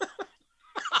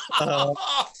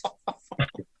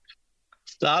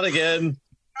 Start again.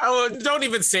 Oh, don't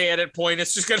even say edit point.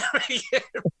 It's just gonna make it.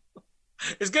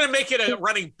 It's gonna make it a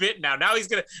running bit now. Now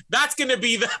that's gonna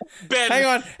be the Ben. Hang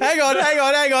on.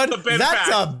 The Ben that's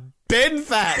fact. a Ben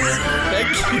fact.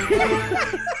 Thank you.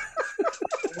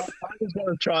 I just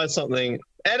want to try something.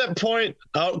 Edit point.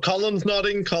 Oh, Colin's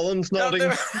nodding. What's an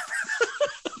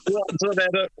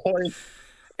edit point?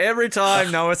 Every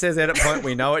time Noah says edit point,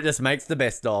 we know it just makes the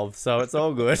best of, so it's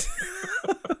all good.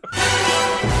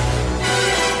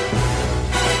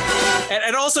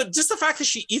 And also, just the fact that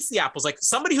she eats the apples, like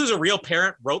somebody who's a real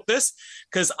parent wrote this,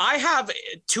 because I have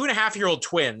 2.5-year-old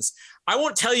twins. I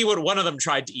won't tell you what one of them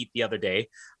tried to eat the other day.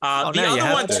 The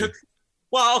other one took.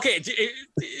 Well, okay,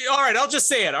 all right. I'll just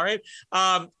say it. All right,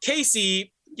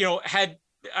 Casey, had,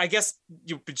 I guess,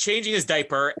 been changing his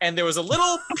diaper, and there was a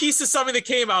little piece of something that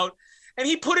came out, and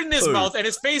he put it in his mouth, and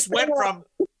his face went from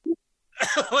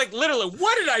like literally,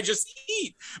 what did I just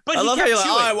eat? But I he love how kept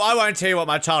you're like, chewing. I won't tell you what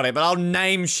my child ate, but I'll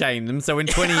name shame them so in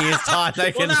 20 years' time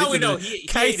they can now we listen know. to He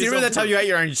Casey, ate his remember own that time you ate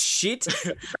your own shit?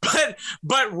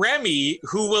 But Remy,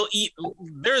 who will eat,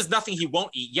 there is nothing he won't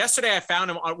eat. Yesterday I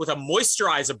found him with a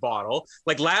moisturizer bottle,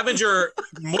 like lavender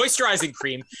moisturizing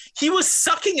cream. He was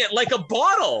sucking it like a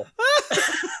bottle.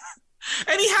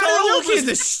 And he had it all over his kids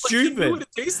are stupid. Like, he knew what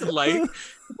it tasted like.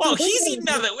 Well, he's eating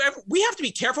now that we have to be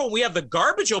careful when we have the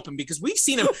garbage open because we've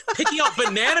seen him picking out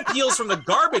banana peels from the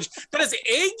garbage that has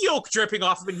egg yolk dripping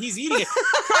off of it and he's eating it.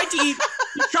 He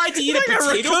tried to eat a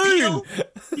potato peel.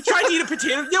 He tried to eat a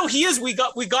potato. No, he is. We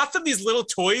got them these little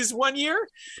toys one year.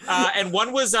 And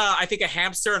one was I think a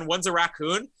hamster and one's a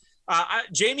raccoon.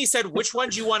 Jamie said, which one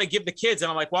do you want to give the kids? And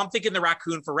I'm like, well, I'm thinking the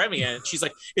raccoon for Remy. And she's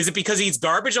like, is it because he eats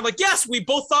garbage? I'm like, yes, we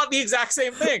both thought the exact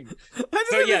same thing.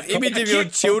 So, yeah, image of your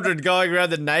children going around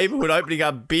the neighborhood opening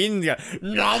up bins, going,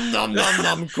 nom, nom, nom,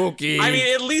 nom, cookie. I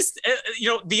mean, at least,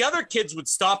 the other kids would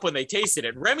stop when they tasted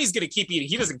it. Remy's going to keep eating.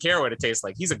 He doesn't care what it tastes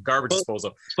like. He's a garbage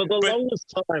disposal. For the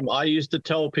longest time, I used to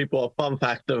tell people a fun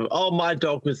fact of, oh, my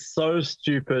dog was so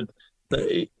stupid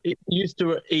that it used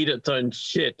to eat its own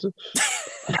shit.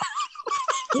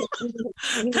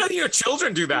 How do your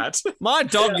children do that? My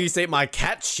dog used to eat my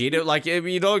cat shit.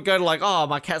 You don't go to like, oh,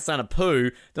 my cat's done a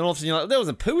poo. Then all of a sudden you're like, there was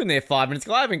a poo in there 5 minutes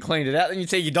ago. I haven't cleaned it out. Then you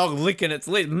see your dog licking its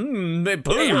lips. Poo.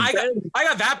 Hey, I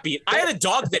got that beat. I had a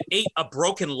dog that ate a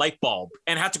broken light bulb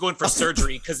and had to go in for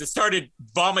surgery because it started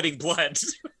vomiting blood.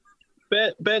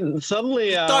 Ben,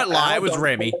 suddenly... don't lie, it was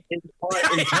Remy.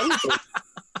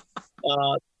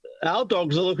 Our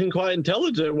dogs are looking quite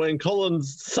intelligent when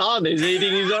Colin's son is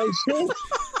eating his own shit.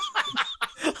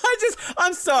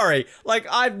 I'm sorry. Like,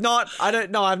 I've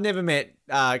never met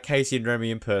Casey and Remy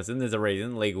in person. There's a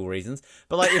reason, legal reasons.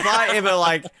 But, like, if I ever,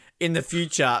 like, in the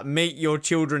future meet your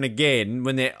children again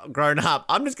when they're grown up,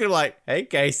 I'm just going to be like, hey,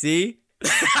 Casey,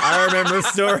 I remember a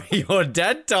story your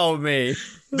dad told me.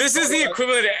 This is the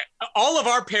equivalent. All of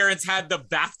our parents had the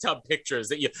bathtub pictures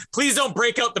that please don't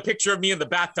break out the picture of me in the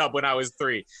bathtub when I was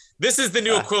 3. This is the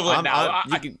new equivalent now.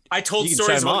 I told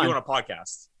stories about you on a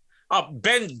podcast.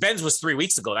 Ben's was 3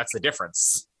 weeks ago. That's the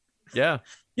difference. Yeah.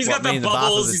 He's got the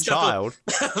bubbles. He's got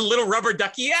the little rubber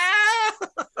ducky. Yeah.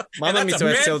 My mum used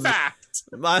to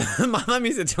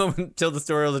tell the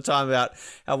story all the time about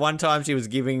how one time she was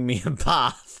giving me a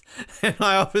bath and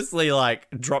I obviously like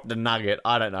dropped a nugget.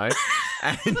 I don't know.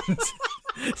 And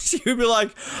she would be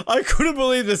like, I couldn't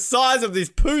believe the size of this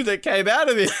poo that came out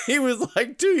of it. He was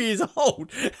like 2 years old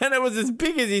and it was as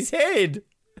big as his head.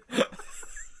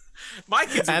 My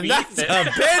kids would and be that's eating a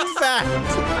it. Ben fact.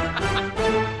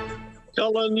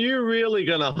 Colin, you're really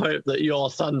going to hope that your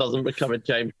son doesn't become a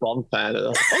James Bond fan. Oh,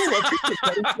 what's the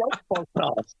James Bond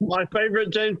podcast? My favorite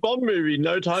James Bond movie,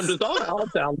 No Time to Die. I'll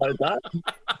download that.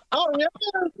 Oh, yeah.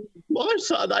 My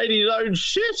son ate his own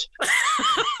shit.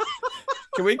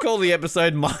 Can we call the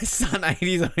episode My Son Ate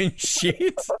His Own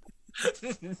Shit?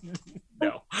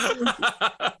 No.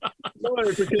 No,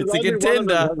 because it's a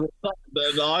contender.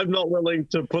 Then I'm not willing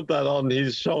to put that on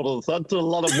his shoulders. That's a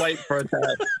lot of weight for a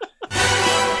dad.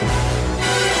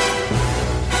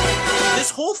 This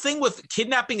whole thing with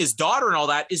kidnapping his daughter and all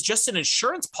that is just an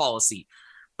insurance policy.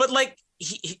 But like,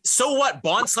 so what?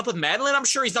 Bond slept with Madeline? I'm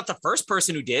sure he's not the first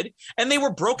person who did. And they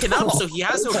were broken up, so he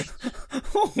has no...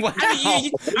 Wow.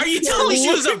 Are you telling me she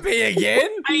was a... again?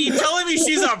 Are you telling me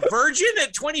she's a virgin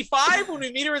at 25 when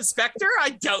we meet her in Spectre?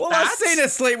 I doubt that. I've seen her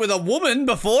sleep with a woman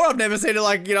before. I've never seen her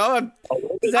like, does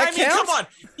that count? Come on.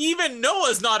 Even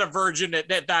Noah's not a virgin at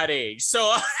that age.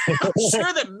 So I'm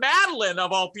sure that Madeline,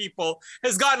 of all people,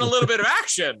 has gotten a little bit of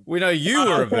action. We know you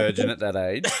were a virgin at that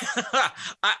age.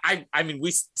 I mean,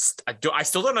 I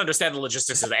still don't understand the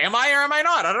logistics of it. Am I or am I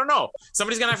not? I don't know.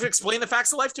 Somebody's going to have to explain the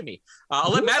facts of life to me.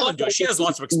 I'll let Madeline do it. She has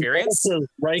lots of experience. So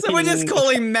we're just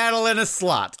calling Madeline a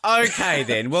slut. Okay,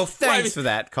 then. Well, thanks for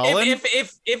that, Colin.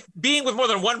 If being with more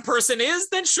than one person is,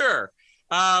 then sure.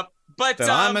 But then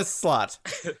I'm a slut.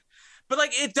 But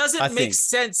like, it doesn't make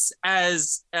sense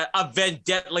as a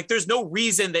vendetta. Like, there's no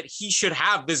reason that he should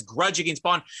have this grudge against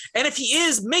Bond. And if he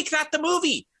is, make that the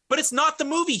movie. But it's not the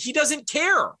movie. He doesn't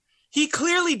care. He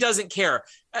clearly doesn't care.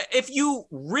 If you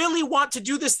really want to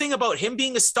do this thing about him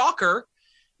being a stalker,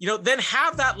 then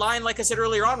have that line, like I said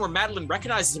earlier on, where Madeline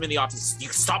recognizes him in the office. You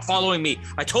stop following me.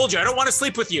 I told you, I don't want to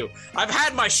sleep with you. I've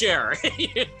had my share.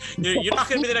 You're not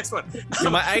going to be the next one. You're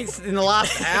my 8th in the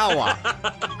last hour.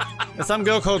 There's some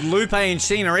girl called Lupe and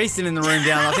Sheena Easton in the room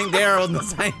down. I think they're on the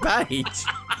same page.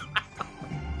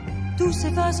 Tout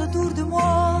s'efface autour de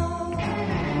moi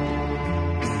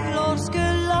lorsque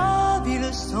la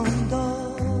ville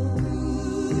s'endort.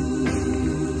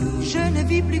 je ne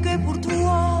vis plus que pour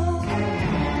toi.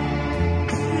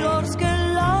 Lorsque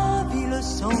la ville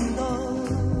s'endort,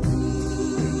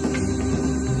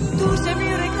 tous ces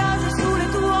murs écrasés sous les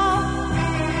toits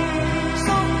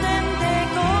sont un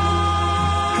décor.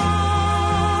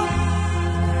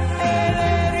 Et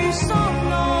les rues sans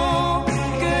nom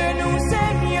que nous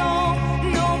aimions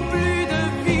n'ont plus de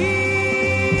vie.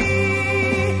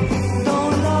 Dans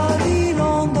la ville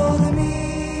endormie,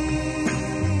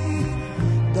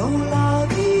 dans la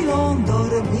ville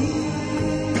endormie,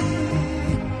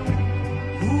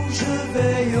 où je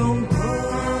veille encore.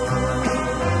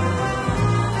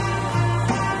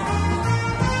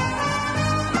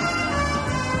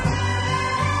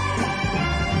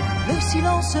 Le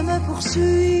silence me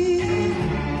poursuit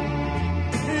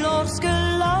lorsque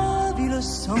la ville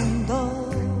s'endort.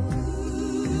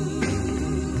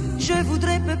 Je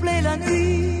voudrais peupler la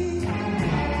nuit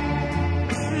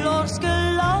lorsque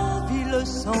la ville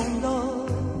s'endort.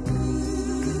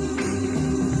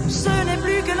 Ce n'est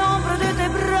plus que l'ombre de tes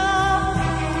bras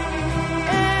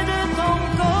et de ton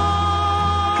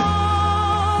corps,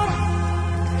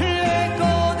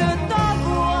 l'écho de ta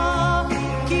voix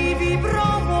qui vibre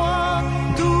en moi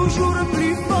toujours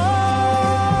plus fort.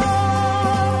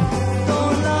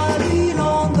 Dans la ville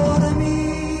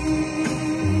endormie,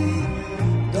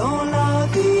 dans la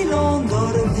ville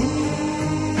endormie,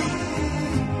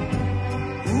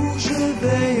 où je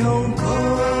veille encore.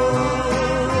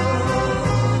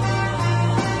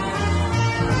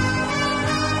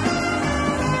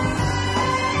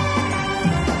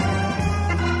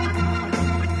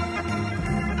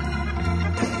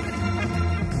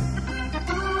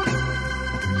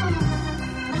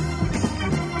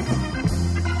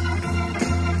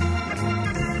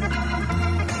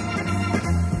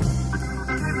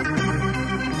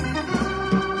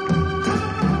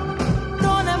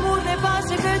 Ton amour n'est pas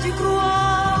ce que tu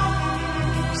crois,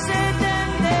 c'est un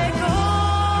décor.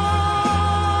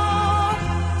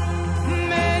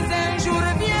 Mais un jour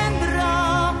viendra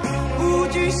où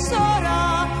tu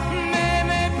sauras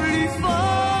m'aimer plus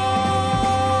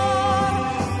fort.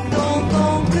 Dans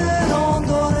ton cœur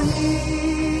endormi,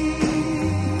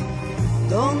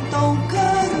 dans ton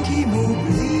cœur qui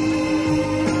m'oublie,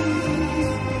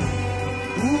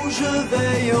 où je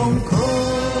veille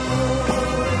encore.